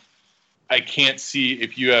 I can't see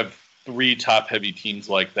if you have 3 top heavy teams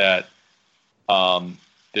like that.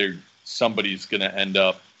 Somebody's going to end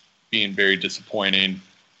up being very disappointing.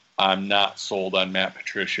 I'm not sold on Matt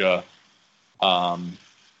Patricia. And,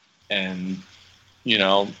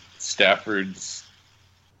 Stafford's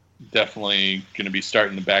definitely going to be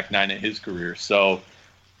starting the back 9 at his career. So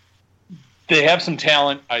they have some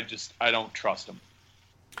talent. I don't trust them.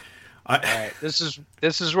 All right. This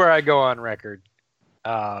is where I go on record.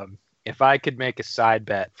 If I could make a side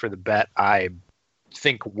bet for the bet I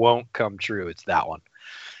think won't come true, it's that one.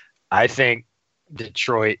 I think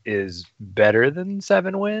Detroit is better than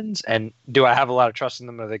 7 wins. And do I have a lot of trust in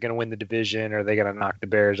them? Are they going to win the division? Are they going to knock the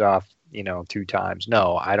Bears off, 2 times?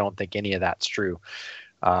 No, I don't think any of that's true.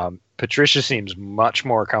 Patricia seems much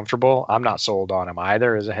more comfortable. I'm not sold on him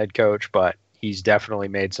either as a head coach, but he's definitely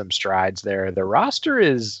made some strides there. The roster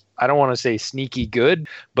is, I don't want to say sneaky good,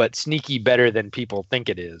 but sneaky better than people think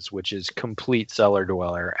it is, which is complete cellar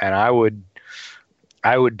dweller. And I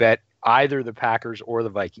would bet either the Packers or the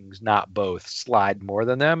Vikings, not both, slide more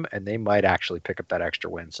than them, and they might actually pick up that extra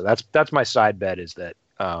win. So that's my side bet, is that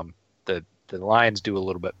the Lions do a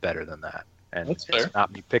little bit better than that. And that's it's fair.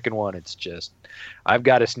 Not me picking one. It's just I've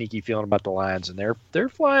got a sneaky feeling about the Lions, and they're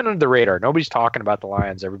flying under the radar. Nobody's talking about the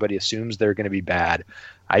Lions. Everybody assumes they're going to be bad.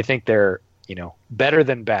 I think they're better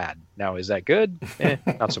than bad. Now, is that good?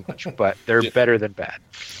 Not so much, but they're better than bad.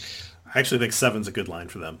 I actually think 7's a good line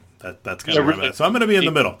for them. That's kind of where I'm at. So I'm going to be in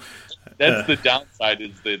the middle. That's the downside,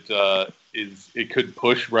 is that it could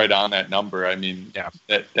push right on that number. I mean,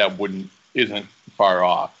 that isn't far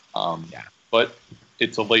off. But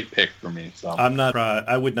it's a late pick for me. So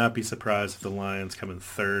I would not be surprised if the Lions come in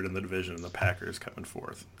 3rd in the division and the Packers come in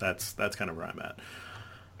 4th. That's kind of where I'm at.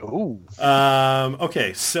 Ooh.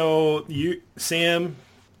 Okay, so Sam,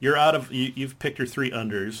 you've picked your 3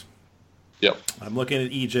 unders. Yep. I'm looking at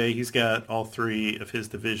EJ. He's got all 3 of his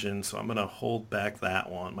division, so I'm going to hold back that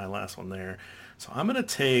one, my last one there. So I'm going to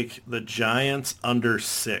take the Giants under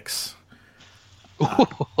 6.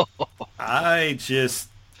 I just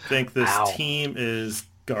think this team is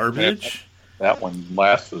garbage. That one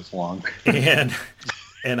lasts this long. and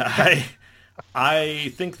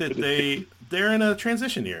I think that they're in a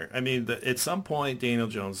transition year. I mean, at some point, Daniel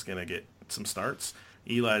Jones is going to get some starts.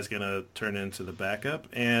 Eli's going to turn into the backup,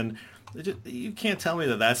 and you can't tell me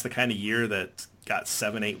that that's the kind of year that got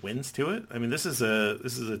 7-8 wins to it. I mean, this is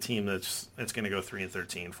a team that's going to go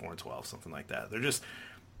 3-13, 4-12, something like that. They're just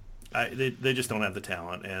they just don't have the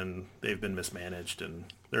talent, and they've been mismanaged, and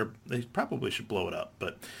they probably should blow it up.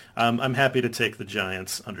 But I'm happy to take the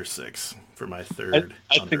Giants under 6 for my 3rd.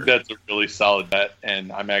 I think that's a really solid bet,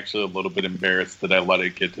 and I'm actually a little bit embarrassed that I let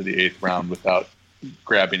it get to the 8th round without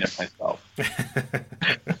grabbing it myself.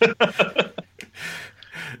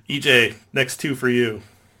 EJ, next 2 for you.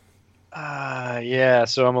 So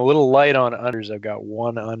I'm a little light on unders. I've got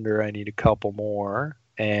 1 under. I need a couple more.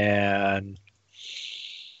 And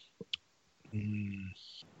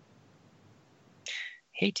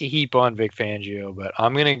hate to heap on Vic Fangio, but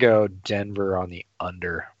I'm going to go Denver on the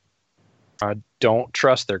under. I don't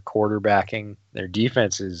trust their quarterbacking. Their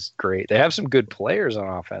defense is great. They have some good players on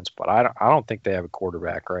offense, but I don't think they have a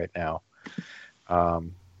quarterback right now.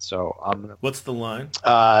 So I'm gonna. What's the line?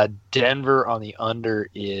 Denver on the under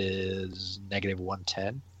is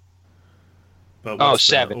 -110. But Oh, what's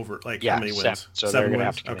the 7. over? Like Yeah, how many 7. wins? So 7 they're going to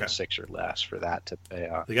have wins? to get Okay. 6 or less for that to pay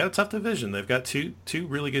off. They got a tough division. They've got two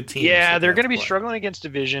really good teams. Yeah, that they they're have going to be play. struggling against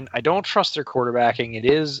division. I don't trust their quarterbacking. It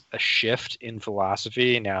is a shift in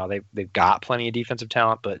philosophy. Now they've got plenty of defensive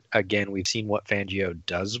talent, but again, we've seen what Fangio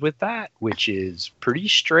does with that, which is pretty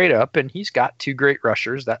straight up. And he's got 2 great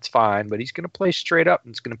rushers. That's fine, but he's going to play straight up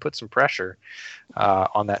and it's going to put some pressure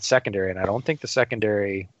on that secondary. And I don't think the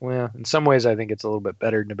secondary, well, in some ways, I think it's a little bit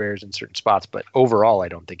better than the Bears in certain spots, but overall, I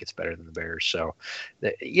don't think it's better than the Bears. So,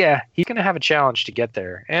 yeah, he's going to have a challenge to get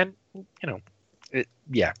there. And,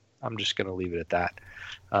 I'm just going to leave it at that.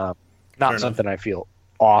 Not something I feel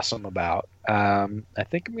awesome about. I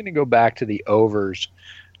think I'm going to go back to the overs.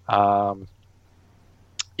 I'm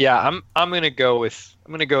going to go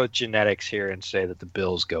with genetics here and say that the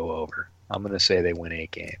Bills go over. I'm going to say they win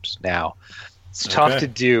 8 games. Now, it's tough to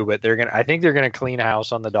do, but I think they're going to clean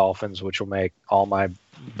house on the Dolphins, which will make all my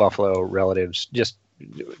Buffalo relatives, just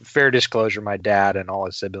fair disclosure, my dad and all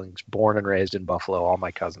his siblings born and raised in Buffalo, all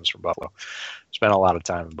my cousins from Buffalo, spent a lot of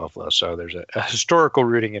time in Buffalo. So there's a historical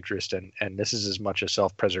rooting interest, and this is as much a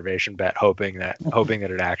self-preservation bet, hoping that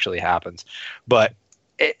it actually happens. But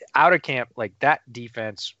out of camp, like, that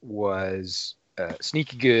defense was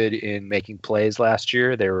sneaky good in making plays last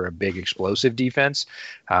year. They were a big explosive defense.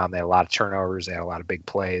 They had a lot of turnovers. They had a lot of big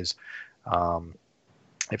plays.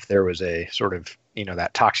 If there was a sort of,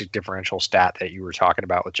 that toxic differential stat that you were talking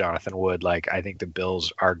about with Jonathan Wood, like, I think the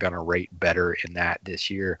Bills are going to rate better in that this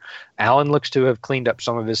year. Allen looks to have cleaned up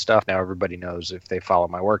some of his stuff. Now, everybody knows, if they follow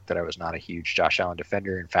my work, that I was not a huge Josh Allen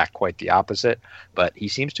defender. In fact, quite the opposite. But he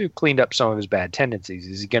seems to have cleaned up some of his bad tendencies.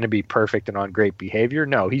 Is he going to be perfect and on great behavior?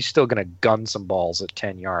 No, he's still going to gun some balls at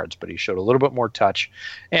 10 yards, but he showed a little bit more touch.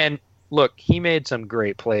 And look, he made some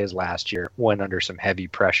great plays last year when under some heavy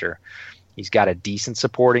pressure. He's got a decent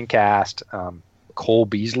supporting cast. Cole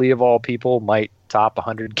Beasley, of all people, might top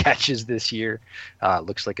 100 catches this year.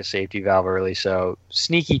 Looks like a safety valve early, so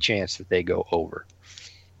sneaky chance that they go over.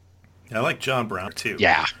 I like John Brown, too.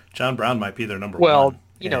 Yeah. John Brown might be their number one. Well,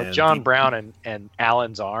 John Brown and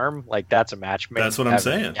Allen's arm, like, that's a match made. That's what I'm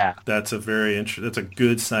saying. Yeah. That's a that's a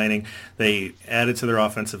good signing. They added to their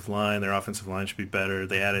offensive line. Their offensive line should be better.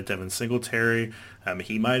 They added Devin Singletary.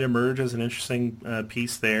 He might emerge as an interesting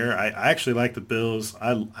piece there. I actually like the Bills.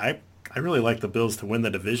 I really like the Bills to win the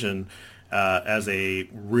division as a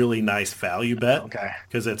really nice value bet. Okay.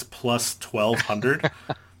 Because it's plus 1,200.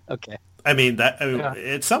 Okay. I mean,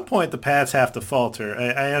 at some point the Pats have to falter.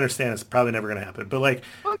 I understand it's probably never going to happen, but like,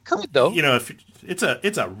 well, it could, though. If it's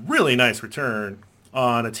a really nice return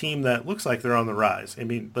on a team that looks like they're on the rise. I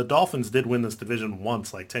mean, the Dolphins did win this division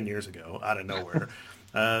once, like 10 years ago, out of nowhere.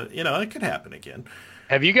 It could happen again.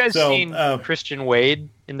 Have you guys seen Christian Wade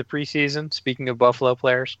in the preseason? Speaking of Buffalo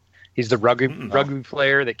players, he's the rugby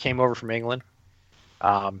player that came over from England.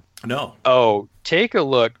 No. Oh, take a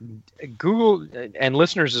look. Google, and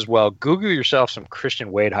listeners as well, Google yourself some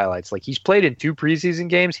Christian Wade highlights. Like, he's played in 2 preseason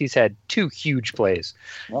games. He's had 2 huge plays.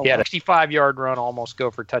 He had a 55-yard run, almost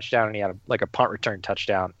go for a touchdown, and he had a punt return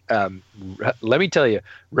touchdown. Let me tell you,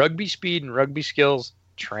 rugby speed and rugby skills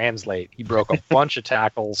translate. He broke a bunch of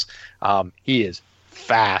tackles. He is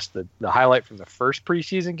fast. The highlight from the first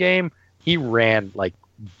preseason game, he ran like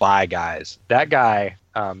by guys. That guy,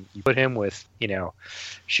 you put him with,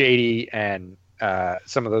 Shady and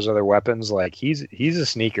some of those other weapons, like, he's a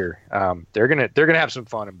sneaker. They're gonna have some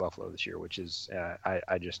fun in Buffalo this year, which is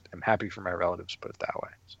I just am happy for my relatives, put it that way.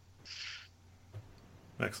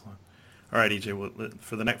 Excellent. All right, EJ. Well,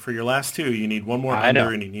 for your last 2, you need one more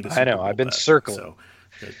under, and you need a Super Bowl. I've been circling. So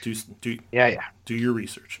do your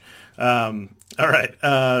research. All right.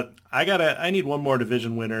 I need one more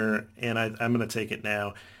division winner, and I'm going to take it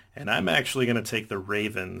now. And I'm actually going to take the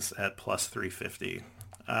Ravens at plus 350.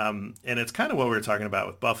 And it's kind of what we were talking about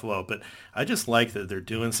with Buffalo, but I just like that they're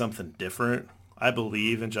doing something different. I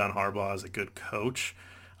believe in John Harbaugh as a good coach.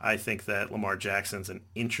 I think that Lamar Jackson's an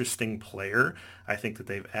interesting player. I think that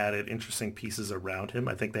they've added interesting pieces around him.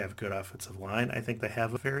 I think they have a good offensive line. I think they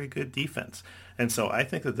have a very good defense. And so I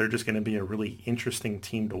think that they're just going to be a really interesting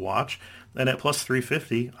team to watch. And at plus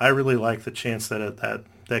 350, I really like the chance that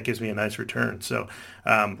gives me a nice return. So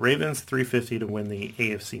Ravens 350 to win the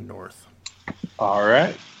AFC North. All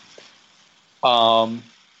right.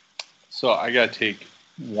 So I got to take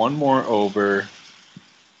one more over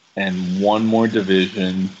and one more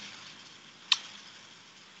division.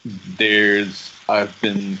 I've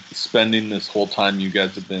been spending this whole time you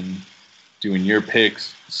guys have been doing your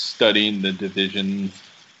picks, studying the divisions.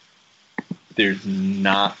 There's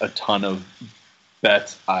not a ton of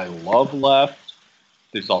bets I love left.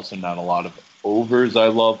 There's also not a lot of overs I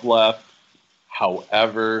love left.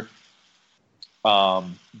 However, The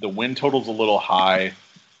win total's a little high,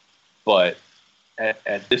 but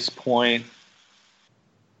at this point,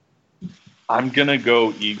 I'm going to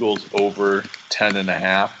go Eagles over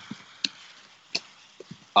 10.5.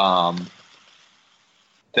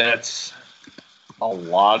 That's a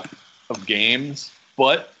lot of games,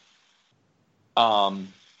 but,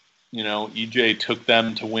 EJ took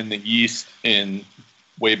them to win the East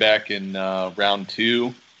way back in round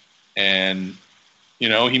 2. And,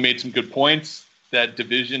 he made some good points. That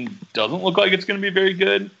division doesn't look like it's going to be very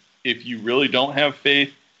good. If you really don't have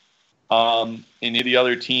faith in any of the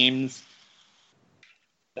other teams,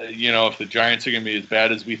 if the Giants are going to be as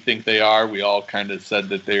bad as we think they are, we all kind of said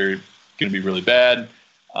that they're going to be really bad.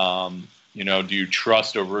 Do you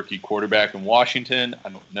trust a rookie quarterback in Washington? I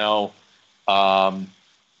don't know.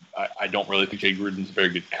 I don't really think Jay Gruden's a very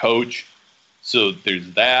good coach. So there's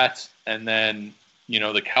that. And then,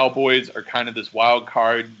 the Cowboys are kind of this wild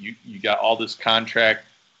card. You got all this contract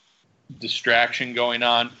distraction going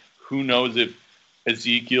on. Who knows if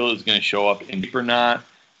Ezekiel is going to show up in or not.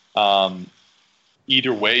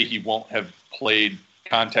 Either way, he won't have played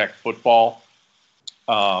contact football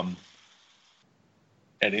at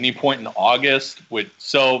any point in August.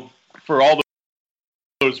 So for all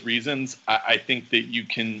those reasons, I think that you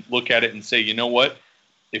can look at it and say, you know what?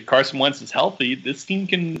 If Carson Wentz is healthy, this team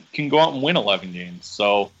can go out and win 11 games.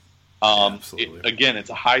 So, it's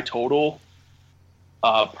a high total,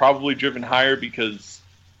 probably driven higher because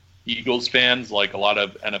Eagles fans, like a lot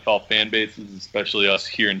of NFL fan bases, especially us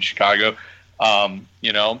here in Chicago,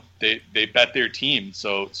 they bet their team,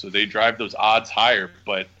 so they drive those odds higher.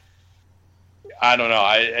 But I don't know.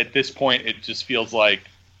 At this point, it just feels like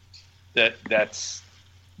that's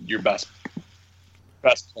your best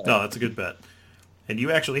plan. No, that's a good bet. And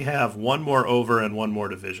you actually have one more over and one more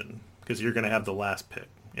division because you're going to have the last pick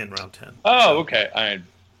in round 10. Oh, okay. I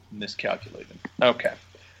miscalculated. Okay.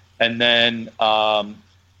 And then I'm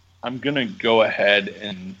going to go ahead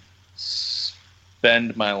and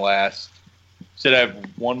spend my last. Said I have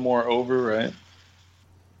one more over, right?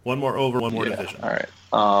 One more over, one more division. All right.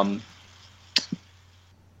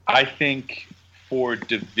 I think for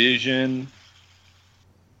division,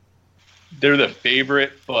 they're the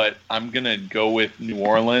favorite, but I'm going to go with New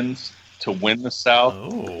Orleans to win the South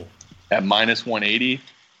at minus 180.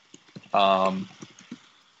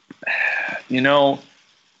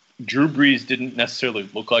 Drew Brees didn't necessarily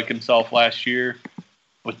look like himself last year,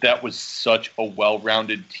 but that was such a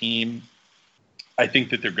well-rounded team. I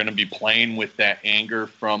think that they're going to be playing with that anger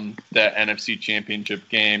from that NFC Championship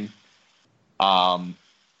game. Sean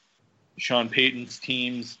Payton's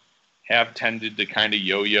teams have tended to kind of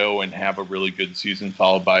yo-yo and have a really good season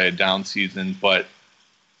followed by a down season, but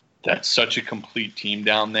that's such a complete team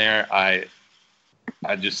down there. I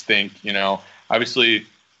just think, obviously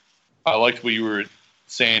I liked what you were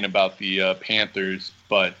saying about the Panthers,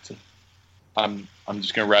 but I'm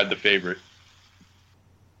just going to ride the favorite.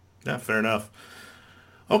 Yeah, fair enough.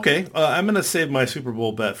 Okay, I'm going to save my Super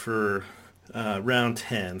Bowl bet for round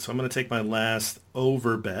 10, so I'm going to take my last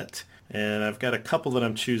over bet. And I've got a couple that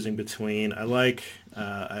I'm choosing between. I like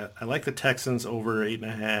the Texans over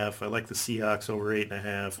 8.5. I like the Seahawks over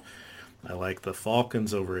 8.5. I like the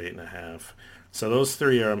Falcons over 8.5. So those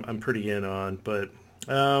three I'm pretty in on. But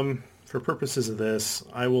for purposes of this,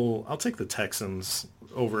 I'll take the Texans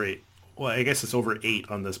over 8. Well, I guess it's over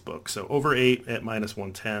 8 on this book. So over 8 at minus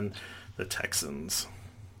 110, the Texans.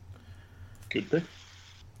 Good pick.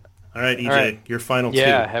 All right, EJ, all right. Your final two.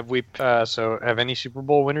 Yeah, have any Super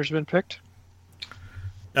Bowl winners been picked?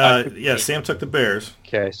 Sam took the Bears.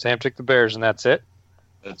 Okay, Sam took the Bears, and that's it?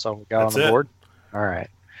 That's all we got on the board? All right.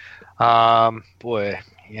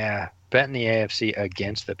 Betting the AFC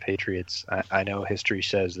against the Patriots. I know history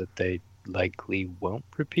says that they likely won't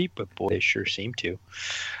repeat, but boy, they sure seem to.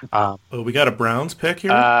 We got a Browns pick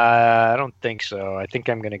here? I don't think so. I think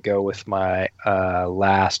I'm going to go with my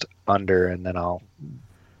last under, and then I'll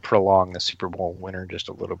prolong the Super Bowl winner just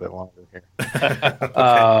a little bit longer here.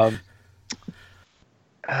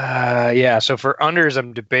 So for unders,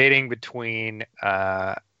 I'm debating between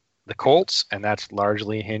the Colts, and that's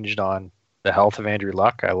largely hinged on the health of Andrew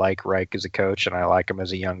Luck. I like Reich as a coach, and I like him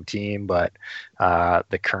as a young team, but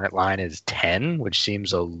the current line is 10, which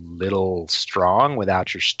seems a little strong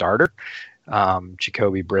without your starter.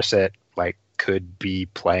 Jacoby Brissett could be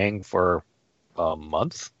playing for a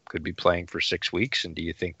month, could be playing for 6 weeks, and do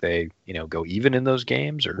you think they go even in those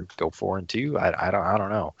games or go 4-2? I don't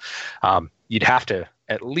know. You'd have to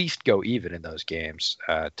at least go even in those games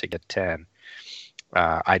to get 10,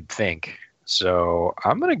 I'd think. So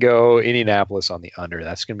I'm going to go Indianapolis on the under.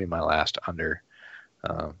 That's going to be my last under.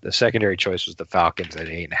 The secondary choice was the Falcons at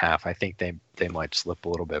 8.5. I think they might slip a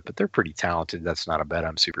little bit, but they're pretty talented. That's not a bet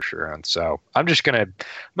I'm super sure on. So I'm gonna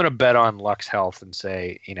bet on Luck's health and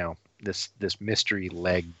say, this mystery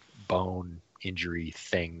leg bone injury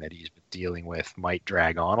thing that he's been dealing with might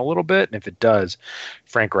drag on a little bit. And if it does,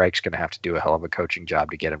 Frank Reich's going to have to do a hell of a coaching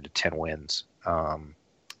job to get him to 10 wins.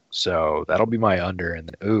 So that'll be my under. And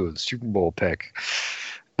then, the Super Bowl pick.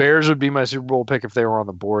 Bears would be my Super Bowl pick if they were on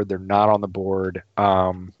the board. They're not on the board.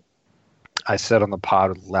 I said on the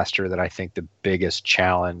pod with Lester that I think the biggest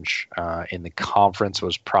challenge in the conference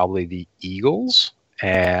was probably the Eagles.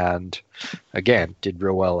 And again, did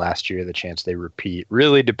real well last year. The chance they repeat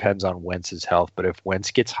really depends on Wentz's health. But if Wentz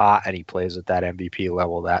gets hot and he plays at that MVP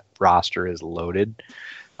level, that roster is loaded.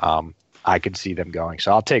 I could see them going.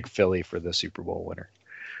 So I'll take Philly for the Super Bowl winner.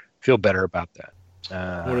 Feel better about that.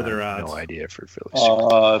 What are their odds? No idea for Philly.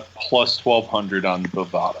 Plus 1,200 on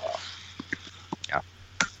Bovada. Yeah.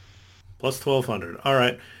 Plus 1,200. All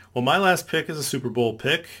right. Well, my last pick is a Super Bowl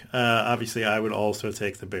pick. Obviously, I would also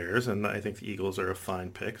take the Bears, and I think the Eagles are a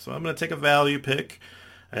fine pick. So I'm going to take a value pick,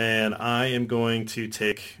 and I'm going to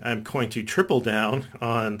triple down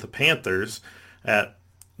on the Panthers.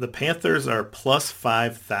 The Panthers are plus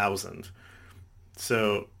 5,000.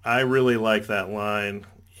 So I really like that line,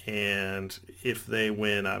 and if they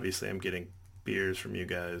win, obviously I'm getting beers from you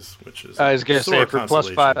guys, which is I was going to say for plus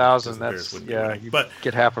 5,000, you but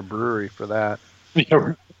get half a brewery for that.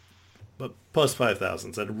 But plus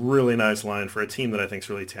 5,000 is a really nice line for a team that I think is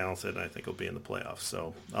really talented, and I think will be in the playoffs.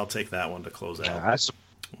 So I'll take that one to close out.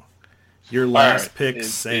 Your last pick,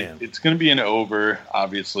 Sam. It's going to be an over,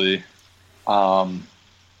 obviously. Man,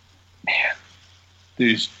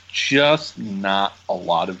 there's just not a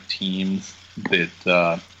lot of teams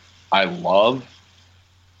that I love,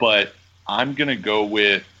 but I'm going to go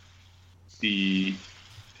with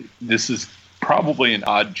this is probably an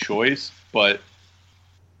odd choice,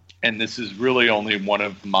 and this is really only one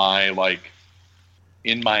of my,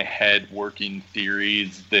 in my head working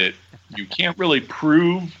theories that you can't really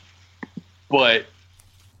prove, but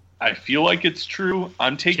I feel like it's true.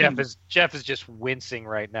 I'm taking Jeff is just wincing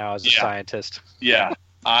right now as a scientist. Yeah.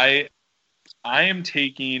 I am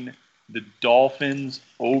taking the Dolphins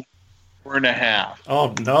over 4.5.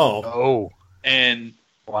 Oh no. Oh. And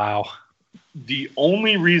wow. The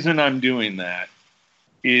only reason I'm doing that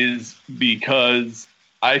is because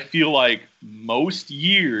I feel like most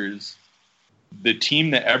years the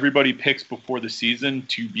team that everybody picks before the season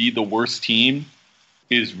to be the worst team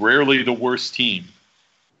is rarely the worst team.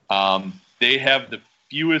 They have the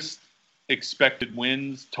fewest expected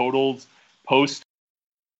wins totals posted,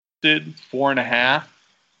 4.5.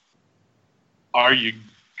 Are you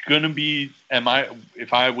going to be,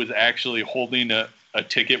 if I was actually holding a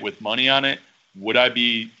ticket with money on it, would I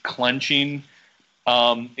be clenching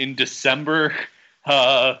in December,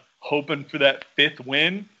 hoping for that fifth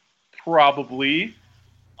win? Probably.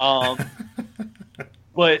 But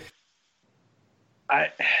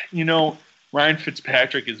Ryan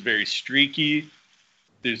Fitzpatrick is very streaky.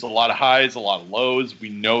 There's a lot of highs, a lot of lows. We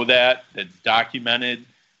know that. That's documented.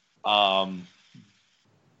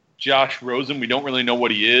 Josh Rosen, we don't really know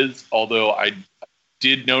what he is, although I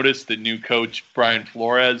did notice the new coach, Brian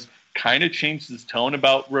Flores, kind of changed his tone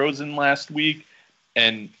about Rosen last week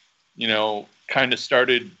and, kind of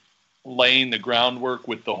started laying the groundwork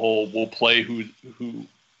with the whole we'll play who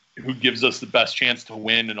gives us the best chance to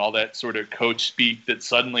win and all that sort of coach speak that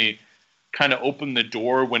suddenly kind of opened the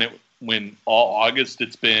door when all August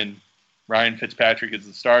it's been Ryan Fitzpatrick is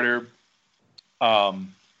the starter.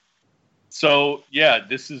 So yeah,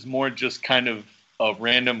 this is more just kind of a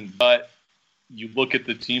random gut. You look at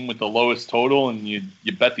the team with the lowest total and you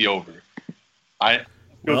bet the over.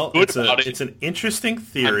 It's an interesting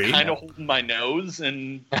theory. I'm kind of holding my nose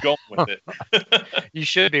and going with it. You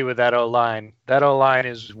should be with that O-line. That O-line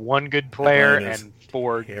is one good player and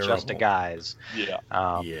four just a guys. Yeah.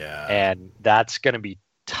 And that's going to be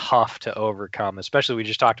tough to overcome, especially we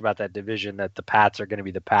just talked about that division that the Pats are going to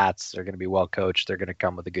be the Pats. They're going to be well coached. They're going to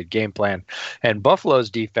come with a good game plan. And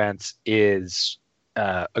Buffalo's defense is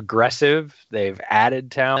aggressive. They've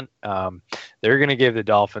added talent. They're going to give the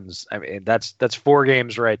Dolphins. I mean, that's 4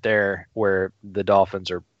 games right there where the Dolphins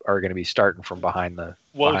are going to be starting from behind the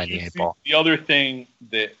eight ball. The other thing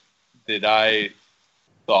that I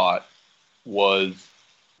thought was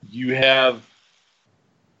you have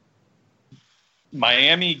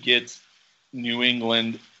Miami gets New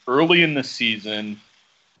England early in the season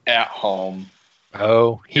at home.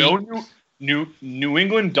 Oh, New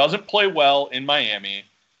England doesn't play well in Miami.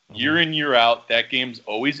 Year in, year out, that game's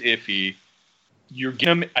always iffy. You're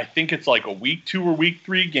getting them, I think it's like a week 2 or week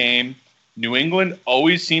 3 game. New England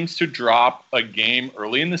always seems to drop a game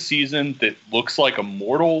early in the season that looks like a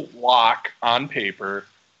mortal lock on paper.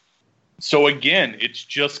 So again, it's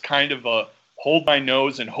just kind of a hold my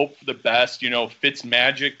nose and hope for the best.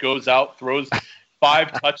 Fitzmagic goes out, throws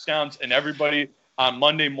 5 touchdowns, and everybody on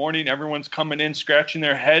Monday morning, everyone's coming in scratching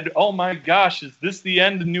their head. Oh my gosh, is this the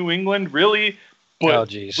end of New England? Really?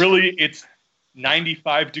 But really, it's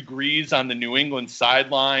 95 degrees on the New England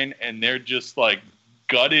sideline, and they're just like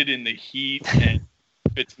gutted in the heat, and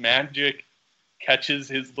Fitzmagic catches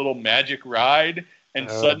his little magic ride, and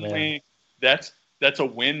suddenly that's a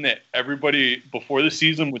win that everybody before the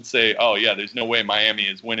season would say, oh yeah, there's no way Miami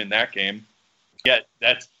is winning that game. Yet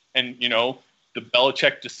the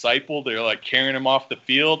Belichick disciple, they're like carrying him off the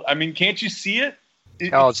field. I mean, can't you see it?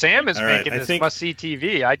 Sam is making this must-see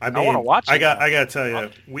TV. I want to watch it. I got to tell you,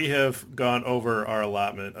 we have gone over our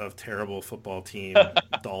allotment of terrible football team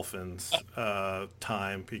Dolphins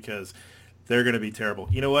time because they're going to be terrible.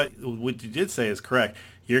 You know what? What you did say is correct.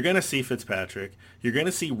 You're going to see Fitzpatrick. You're going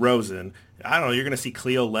to see Rosen. I don't know. You're going to see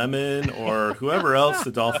Cleo Lemon or whoever else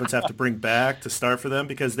the Dolphins have to bring back to start for them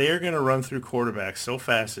because they are going to run through quarterbacks so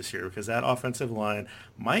fast this year because that offensive line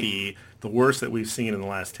might be the worst that we've seen in the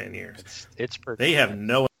last 10 years. It's pretty They have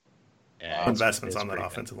no investments on that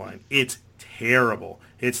offensive line. It's terrible.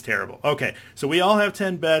 It's terrible. Okay, so we all have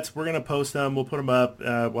 10 bets. We're going to post them. We'll put them up.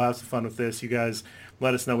 We'll have some fun with this. You guys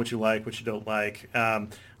let us know what you like, what you don't like. I'm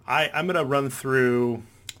going to run through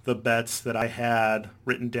the bets that I had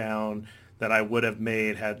written down that I would have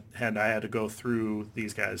made had I had to go through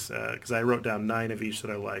these guys because I wrote down 9 of each that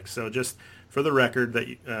I like. So just for the record,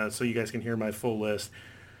 that so you guys can hear my full list,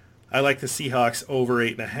 I like the Seahawks over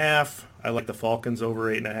 8.5. I like the Falcons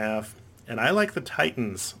over 8.5. And I like the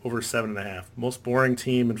Titans over 7.5. Most boring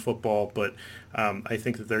team in football, but I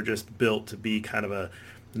think that they're just built to be kind of a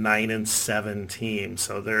 9-7 team.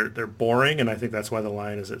 So they're boring, and I think that's why the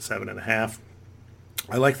line is at 7.5.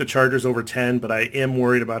 I like the Chargers over 10, but I am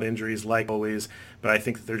worried about injuries like always. But I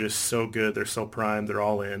think that they're just so good. They're so primed. They're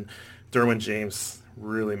all in. Derwin James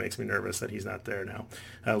really makes me nervous that he's not there now,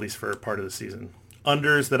 at least for part of the season.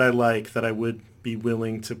 Unders that I like that I would be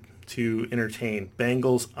willing to entertain.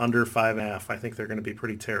 Bengals under 5.5. I think they're going to be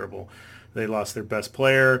pretty terrible. They lost their best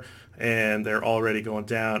player, and they're already going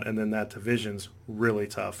down. And then that division's really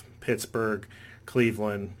tough. Pittsburgh,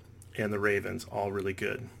 Cleveland, and the Ravens, all really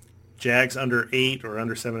good. Jags under 8 or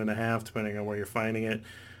under 7.5, depending on where you're finding it.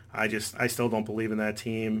 I still don't believe in that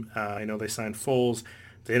team. I know they signed Foles.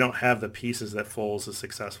 They don't have the pieces that Foles is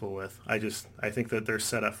successful with. I think that they're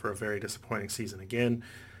set up for a very disappointing season again.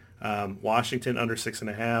 Washington under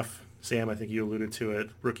 6.5. Sam, I think you alluded to it.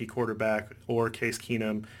 Rookie quarterback or Case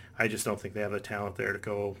Keenum. I just don't think they have the talent there to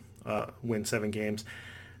go win 7 games.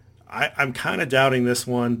 I'm kind of doubting this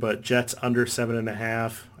one, but Jets under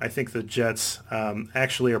 7.5. I think the Jets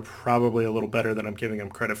actually are probably a little better than I'm giving them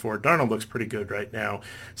credit for. Darnold looks pretty good right now,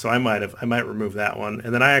 so I might remove that one.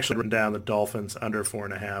 And then I actually written down the Dolphins under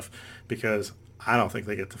 4.5 because I don't think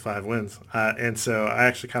they get to 5 wins. And so I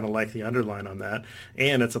actually kind of like the underline on that,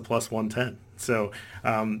 and it's a plus 110. So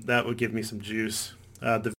that would give me some juice.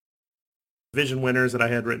 The division winners that I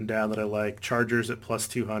had written down that I like, Chargers at plus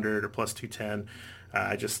 200 or plus 210.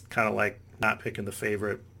 I just kind of like not picking the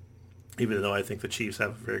favorite, even though I think the Chiefs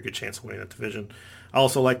have a very good chance of winning that division. I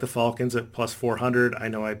also like the Falcons at plus 400. I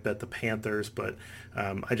know I bet the Panthers, but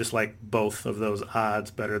I just like both of those odds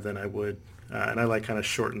better than I would. And I like kind of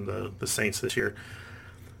shorten the Saints this year.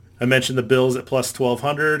 I mentioned the Bills at plus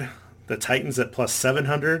 1,200. The Titans at plus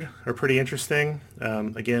 700 are pretty interesting.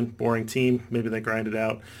 Again, boring team. Maybe they grind it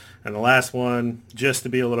out. And the last one, just to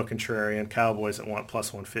be a little contrarian, Cowboys at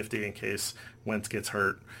plus 150 in case Wentz gets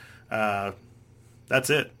hurt.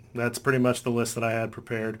 That's it. That's pretty much the list that I had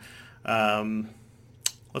prepared.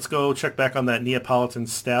 Let's go check back on that Neapolitan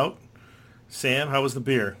Stout. Sam, how was the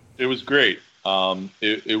beer? It was great.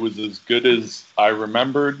 It was as good as I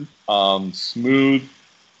remembered. Smooth.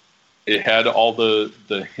 It had all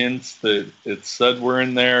the hints that it said were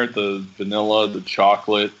in there, the vanilla, the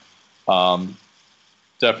chocolate.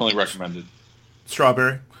 Definitely recommended.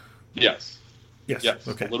 Strawberry? Yes. Yes.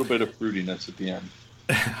 Okay. A little bit of fruitiness at the end.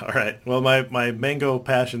 All right. Well, my mango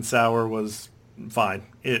passion sour was fine.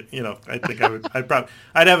 I think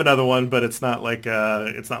I'd have another one, but it's not like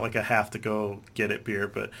a have to go get it beer,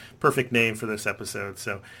 but perfect name for this episode.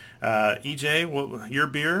 So, EJ, your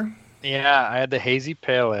beer? Yeah, I had the Hazy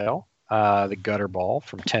Pale Ale, the Gutter Ball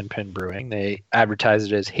from 10 Pin Brewing. They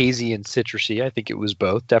advertised it as hazy and citrusy. I think it was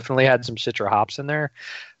both. Definitely had some citra hops in there.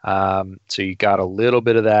 So you got a little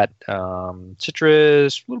bit of that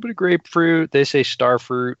citrus, a little bit of grapefruit. They say star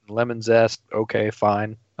fruit, lemon zest. Okay,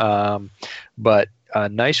 fine. But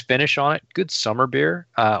nice finish on it. Good summer beer.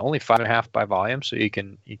 Only 5.5 by volume, so you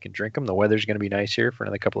can drink them. The weather's going to be nice here for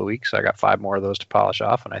another couple of weeks. So I got 5 more of those to polish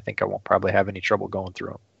off, and I think I won't probably have any trouble going through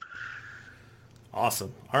them.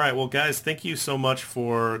 Awesome. All right. Well, guys, thank you so much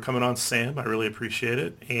for coming on, Sam. I really appreciate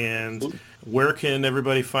it. And where can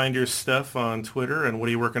everybody find your stuff on Twitter, and what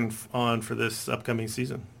are you working on for this upcoming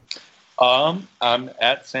season? I'm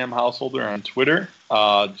at Sam Householder on Twitter,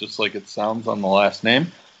 just like it sounds on the last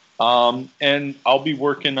name. And I'll be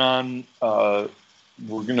working on, I'm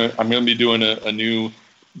going to be doing a new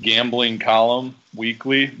gambling column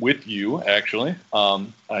weekly with you, actually.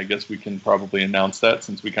 I guess we can probably announce that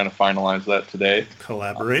since we kind of finalized that today.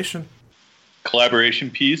 Collaboration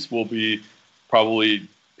piece. We'll be probably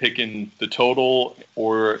picking the total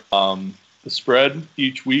or the spread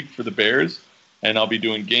each week for the Bears. And I'll be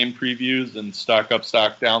doing game previews and stock up,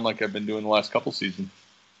 stock down like I've been doing the last couple seasons.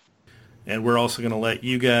 And we're also going to let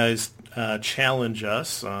you guys challenge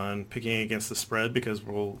us on picking against the spread, because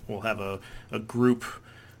we'll have a group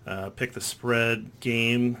pick the spread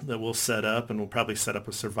game that we'll set up, and we'll probably set up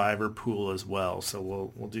a survivor pool as well.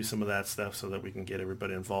 So we'll do some of that stuff so that we can get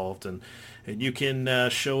everybody involved, and you can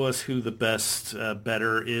show us who the best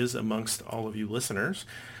bettor is amongst all of you listeners.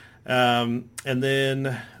 And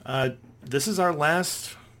then this is our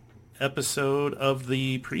last episode of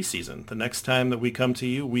the preseason. The next time that we come to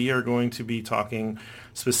you, we are going to be talking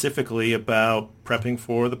specifically about prepping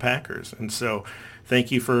for the Packers. And so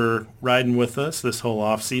thank you for riding with us this whole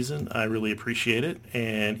off season. I really appreciate it.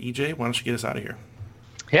 And EJ, why don't you get us out of here?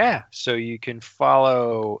 Yeah, so you can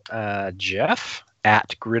follow Jeff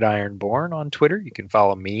at GridironBorn on Twitter. You can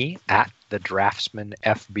follow me at the Draftsman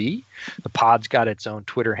FB. The pod's got its own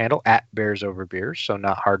Twitter handle at Bears Over Beers, so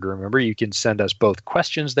not hard to remember. You can send us both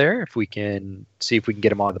questions there if we can see if we can get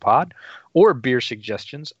them on the pod, or beer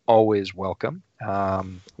suggestions, always welcome.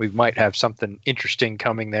 We might have something interesting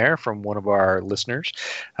coming there from one of our listeners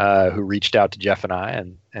who reached out to Jeff and I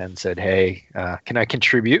and said, hey, can I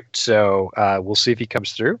contribute? So we'll see if he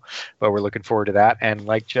comes through, but we're looking forward to that. And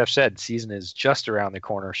like Jeff said, season is just around the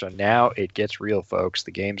corner. So now it gets real, folks.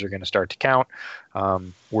 The games are going to start to count.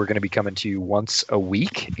 We're going to be coming to you once a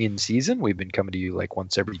week in season. We've been coming to you like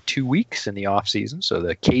once every 2 weeks in the off season. So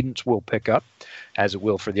the cadence will pick up, as it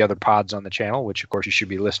will for the other pods on the channel, which of course you should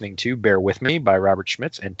be listening to. Bear With Me by Robert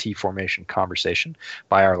Schmitz and T-Formation Conversation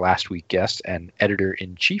by our last week guest and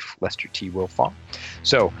editor-in-chief, Lester T. Wilfong.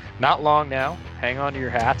 So not long now. Hang on to your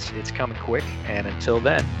hats. It's coming quick. And until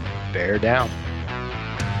then, bear down.